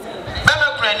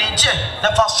bema brani je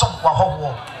na fa som kwa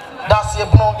hoho das ye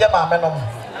bunu ye ma menom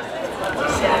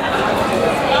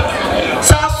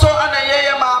saso anaye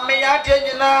ye ma me ya de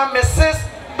nyina Mrs.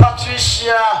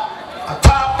 Patricia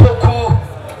Atapoku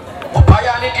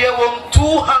opaya ni die wo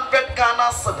 200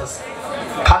 Ghana cedis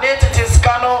can it is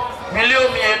can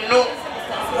million mienu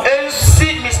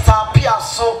ensi Mr.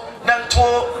 Piaso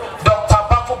nanto Dr.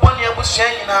 Bafuboni abusua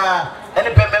nyina ene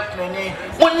bemekunani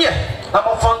munye na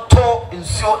mofonto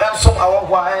nsuo ensom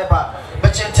awogwa eba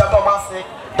bechenti adomase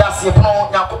das ye pono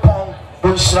yakopon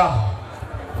onhira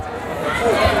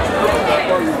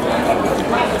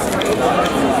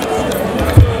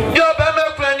yo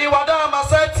bemekunani wada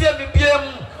masati emibiem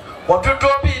wododo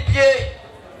bibie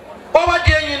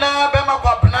owade nyina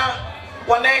bemakwabna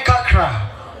wone kakra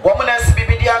womna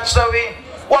sibibidi a chirewe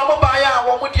womobaya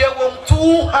womudie wom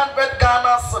 200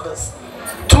 Ghana cedis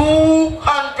 200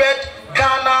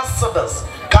 Ghana cedis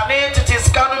can it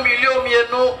is can million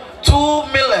mienu 2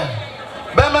 million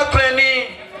bema preni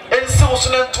ensi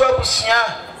usune to abusia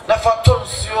na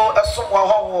fatonsio esomwa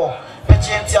hoho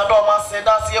pejenti adoma se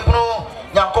das yebunu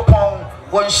yakopon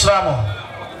wonhira no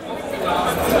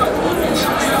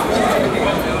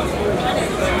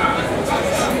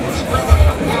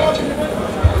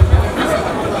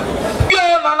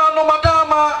yo nana no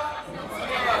madama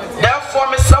therefore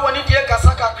me sa woni die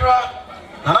kasa kakra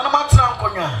nana no matena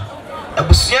nkonwa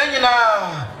abusua nyina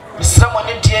misra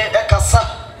woni die ekasa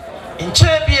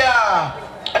nche bia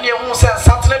ane ehu se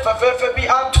satene fafefe bi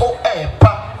ato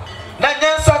eba na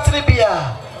nyen satene bia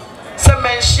se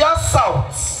menhia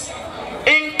South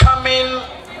incoming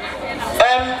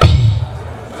MP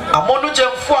amono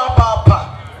jemfu apapa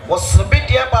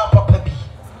wosrebedie ba papa bi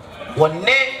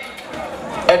wonne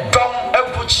edom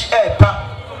abuchi eba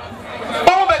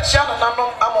o be chia nanom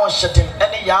amo hyeden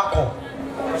ene yako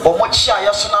o mo chia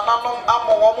yeso nanom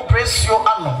amo wo mo presio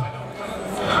ano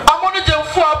amono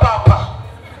jemfu apapa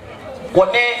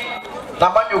wonne na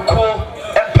manyoko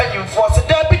empanyimfo se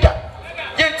da bida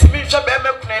yentimi hwe be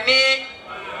mekunani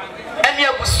ene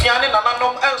abusuane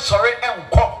nanom ensore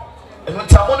enko enu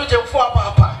tamono jemfu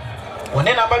apapa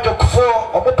wonne na bajokufo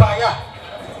obopaya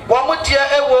wo mo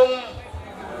dia ewom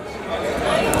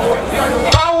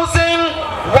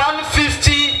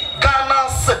 1,150 Ghana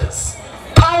cedis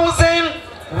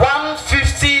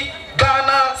 1,150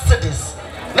 Ghana cedis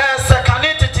na second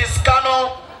it is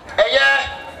cano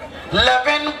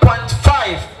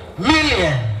 11.5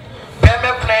 million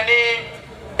beme kunani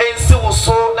ensi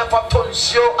woso na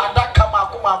fatonsio adaka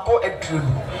mako edru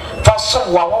faso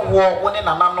wa wo woni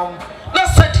nananom na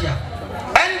sedia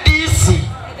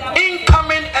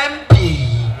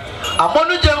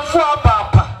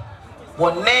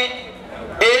one name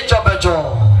age of a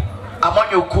jaw.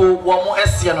 Amonyoku, woman,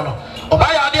 Essiano. Oh,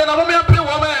 my idea, no woman, play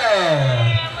woman.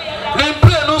 Name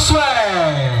play no swear.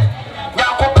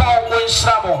 Yakopa, win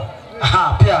shramo.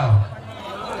 Aha, Pia.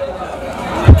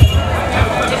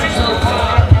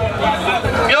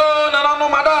 Yo, no,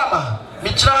 madame.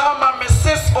 Michama,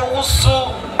 Mrs.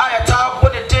 Owusu, Ayata,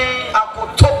 Bonete,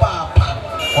 Akotoba.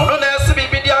 Ono na esi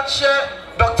bibi dia che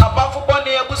Dr. Bafo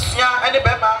ne abusia ene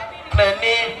bema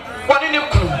nani woni ne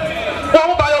kru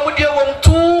wo ba yo mudie wo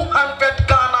 200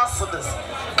 Ghana cedis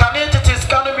can it is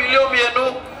can million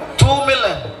 2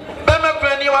 million bema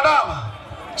krani wadama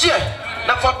je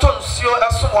na foto nsio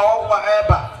eso wa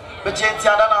eba be je ti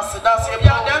ada na seda se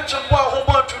bia de nchembo ho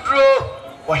bo tuduro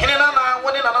wo hene na na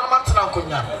woni na na matena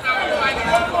nkonya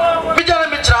bijana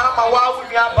mi kira ma wa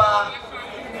wuaba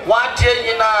wa die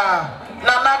nyina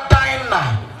Nana Dina,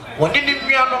 when you knew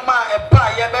no ma a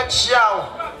pie, a bed shell,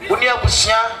 when you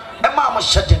abusia, a mamma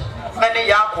shedding, many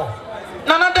yako.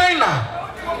 Nana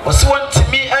Dina was one to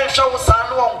me and show son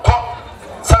one cop,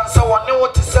 Sansa one knew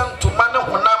what to send to Mana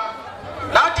Honam.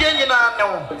 Not the engine I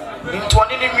know, into an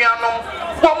inimiano,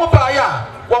 one more buyer,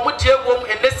 one more dear woman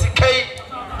in this case.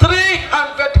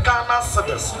 300 Ghana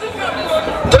cedis.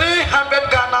 300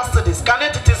 Ghana cedis. Can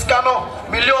it is Gano,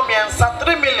 million and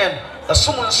 3 million. The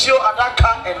Sumunsio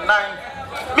Adaka and 9.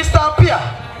 Mr. Afia,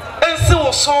 and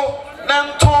so so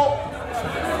Nanto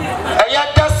Aya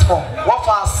Desmo,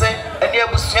 Wafa say, and near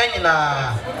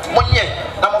Busiana Monye,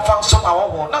 Namofan so our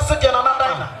war. Not such another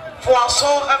diner for our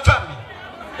soul and family.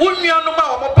 Wouldn't you know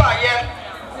my mobile?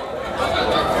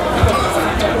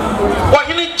 What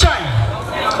you need time?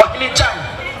 What you need time?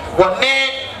 One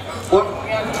name would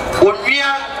be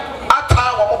Ata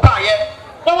or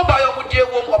mobile would dear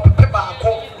woman of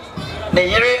Pepako.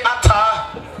 Neyere Ata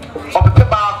or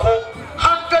Pepako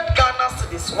 100 Ghana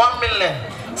cedis 1 million.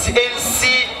 CNC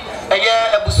a year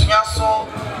a Busunyaso,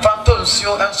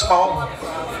 Fantonsio and small.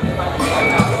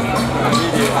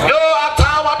 Yo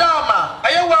Ata Wadama, I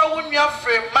wouldn't be a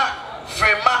frame.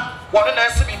 One in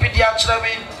SBB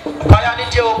actually,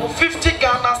 Payanidio 50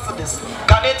 Ghana cedis.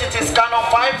 Can it is Ghana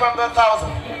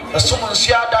 500,000. The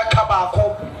Sumunsiada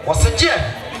Kabako was a jet.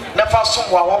 Never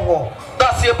some war.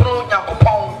 That's a blue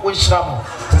Yakupon with Shramo.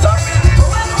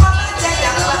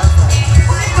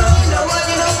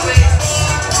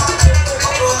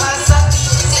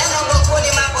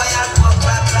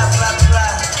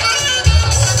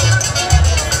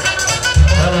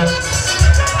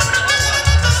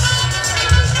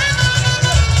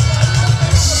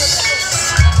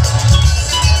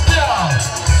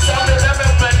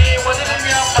 What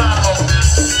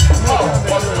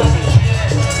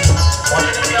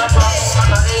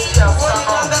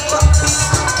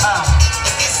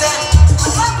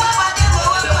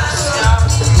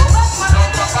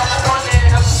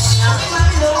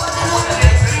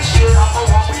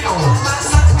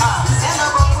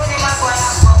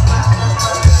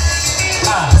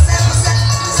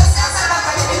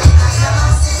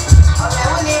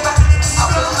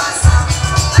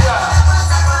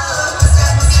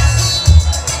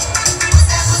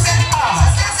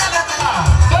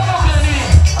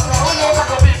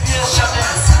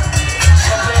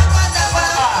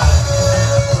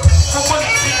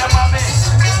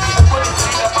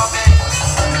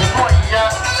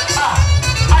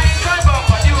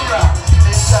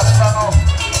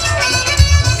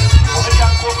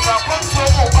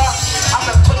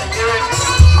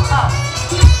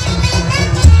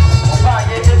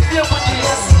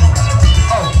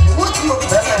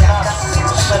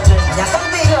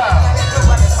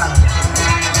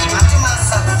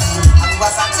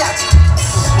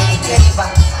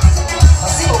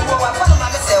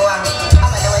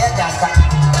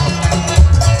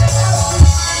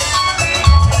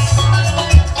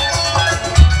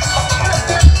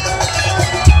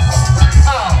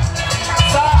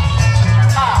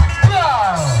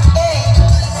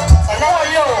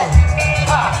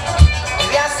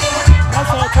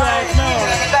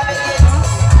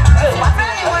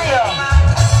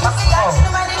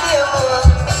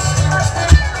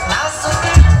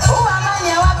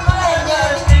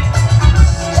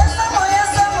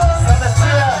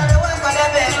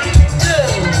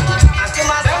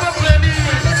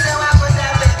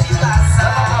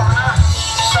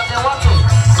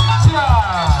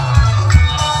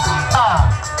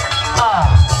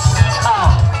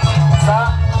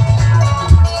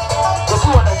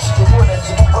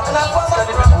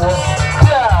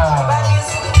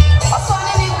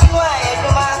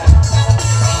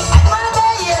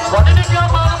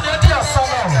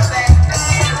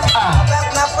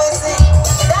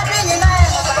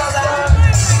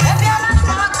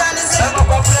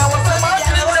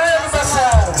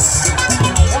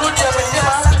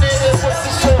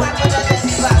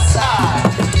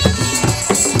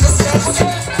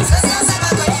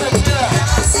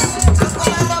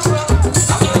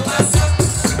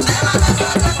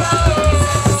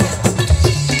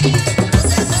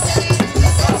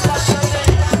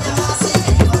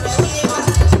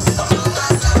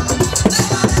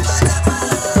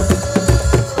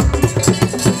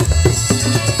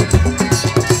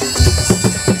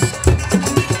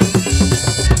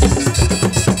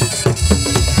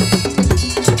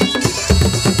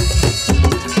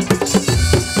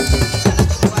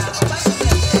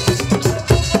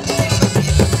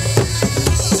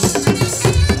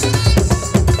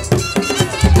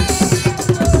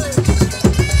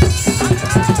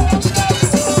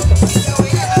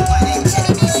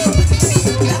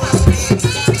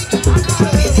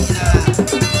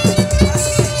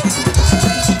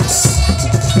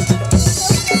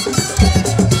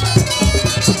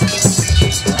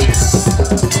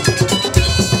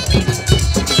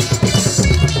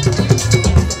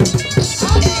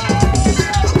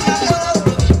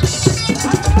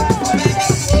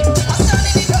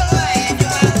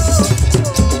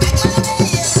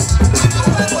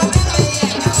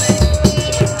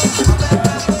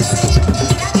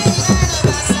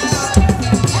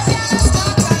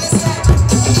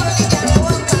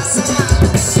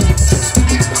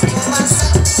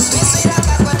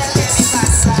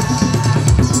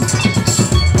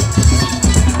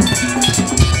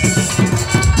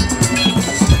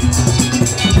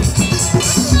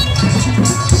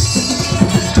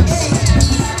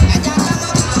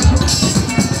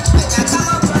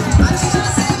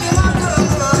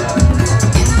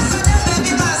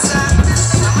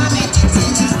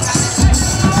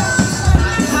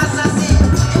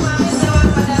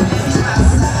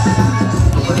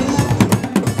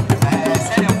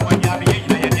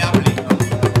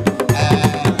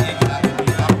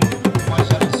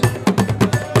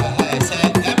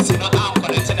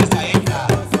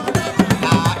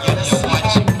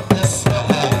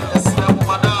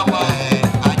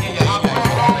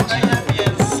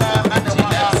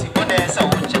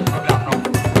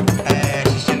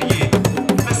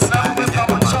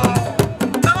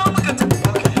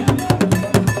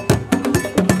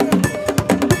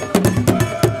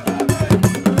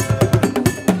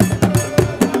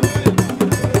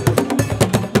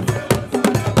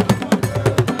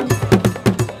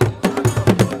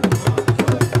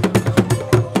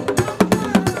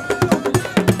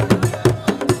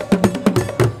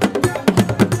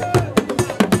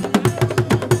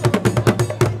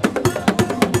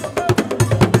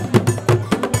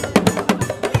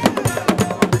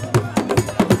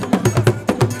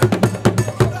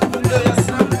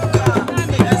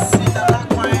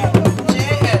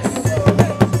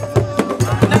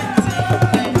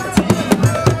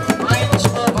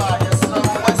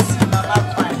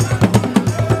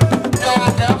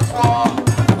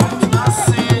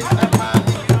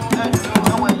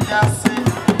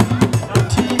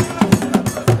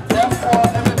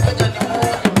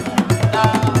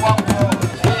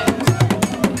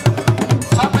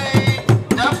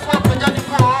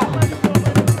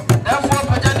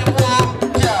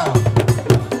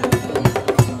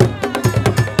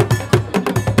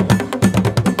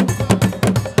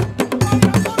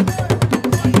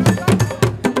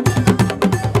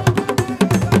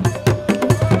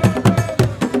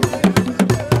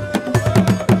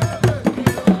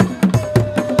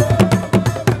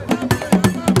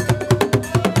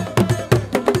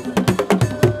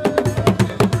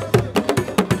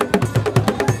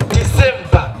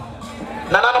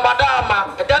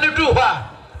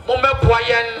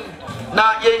umeboyen na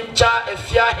yenja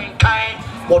Afia Ahenkan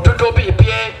ododo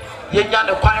bibie yenya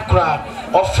ne kwan kra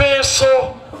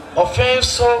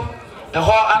offenso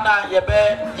eho ana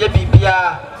yebe ye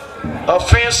bibia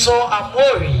offenso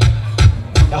amori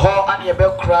eho ana yebe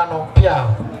kra no pia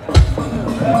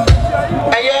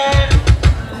eye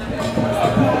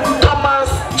Thomas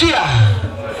Gia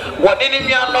wodini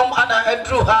mianom ana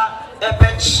adru ha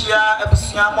ebenchia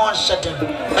ebusia mo shedin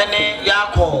ene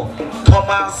yako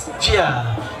Thomas Gia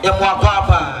yemwa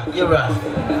papa yera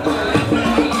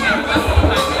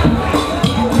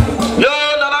yo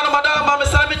nana madam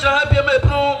mesami jira happy me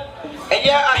pru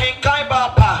eye Ahenkan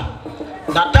papa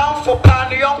na down for pan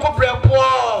yonko brepo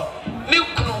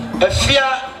nikunu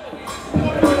Afia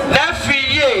na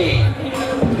fiye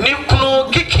nikunu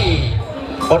kiki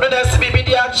ono na sibibi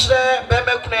di achre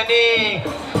bebe kuneni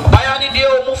bayani di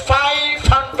omu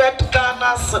 500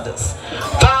 Ghana cedis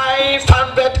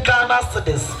 500 Ghana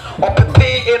cedis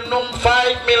opepe enum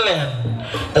 5 million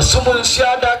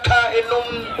esumunsia daka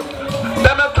enum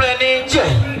bebe kuneni je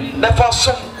nefa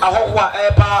sum ahowa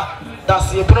eba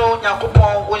dasi bro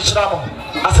nyakopon wonhyiramo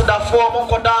asedafo mo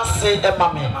kodanse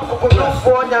emame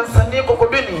akopofo nyansani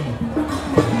kokoduni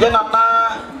ye nana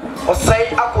osai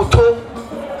akoto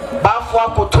bafo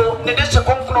akoto ne de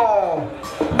chekonkno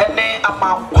ene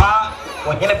amankwa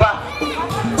wonyene ba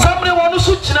samre wonu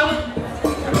su kyinam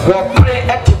wo pre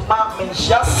etima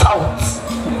menhia south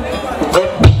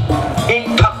MP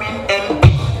incoming MP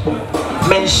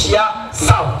menhia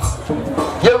south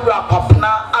yewra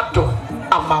papna ado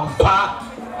amankwa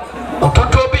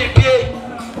ototo bibie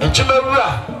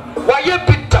enchimewura waye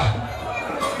bita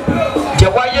de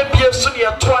waye bie su ne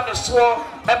to ane so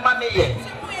emane ye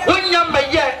wonya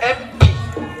meye MP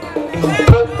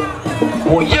impo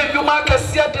oye yuma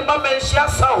kasia de ma menhia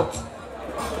south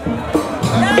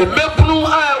emepunu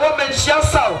a wo menhia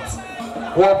south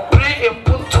wo pre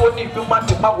empunto ni yuma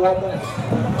de ma wo mo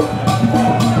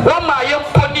wo ma ye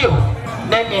mponi o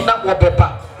na ni na wo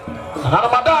beba na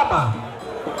madama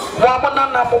wa mona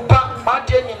na mopa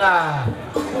made nyina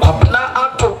kwapna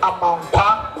ato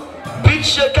amankwa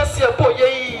biche kase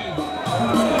boye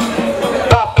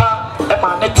papa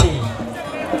emaneti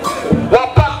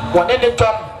wapa wonene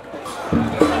tom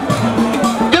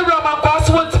yewra mankwa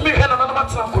so wantimi hwe na na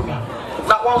matena konya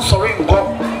na won sorry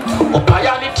nko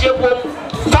opaya ne tie bom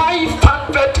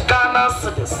 500 Ghana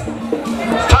cedis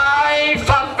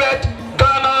 500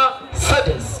 Ghana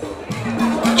cedis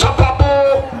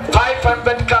chapabo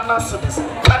 500 Ghana cedis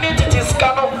candidates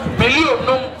cano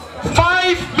million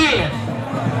 5 million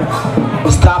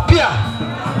Mr. Afia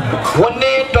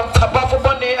wone Dr.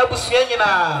 Bafobone abusua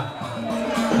nyina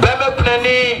bebe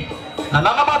kunani na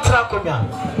nana matra konya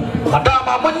madam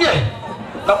amonye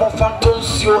na mo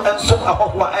fantonsio enso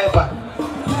ahohwa eba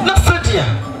na sedia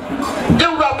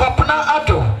dewra papna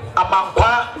ado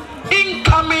amankwa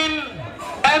incoming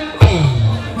MP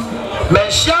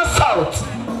menhia south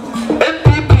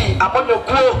MPP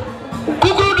amonyokuo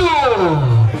kukurudu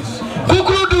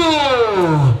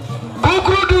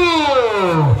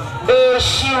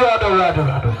shirado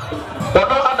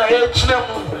ono ana yechinem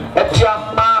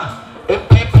etiama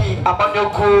MPP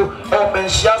amonyokuo o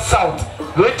menhia south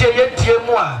weje yedie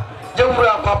mu a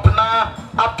yewura papna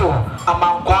ato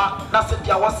amankwa na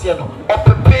sedia wose no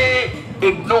opepe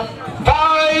enum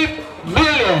 5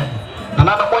 million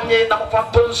na monye na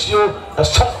mofantonsio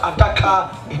esom adaka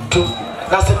edu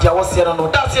na sedia wose no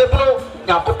that's e bro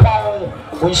nyakopon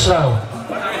wonhyira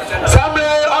Samre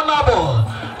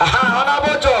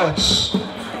honorable George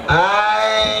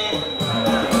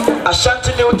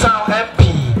Ashanti Newtown MP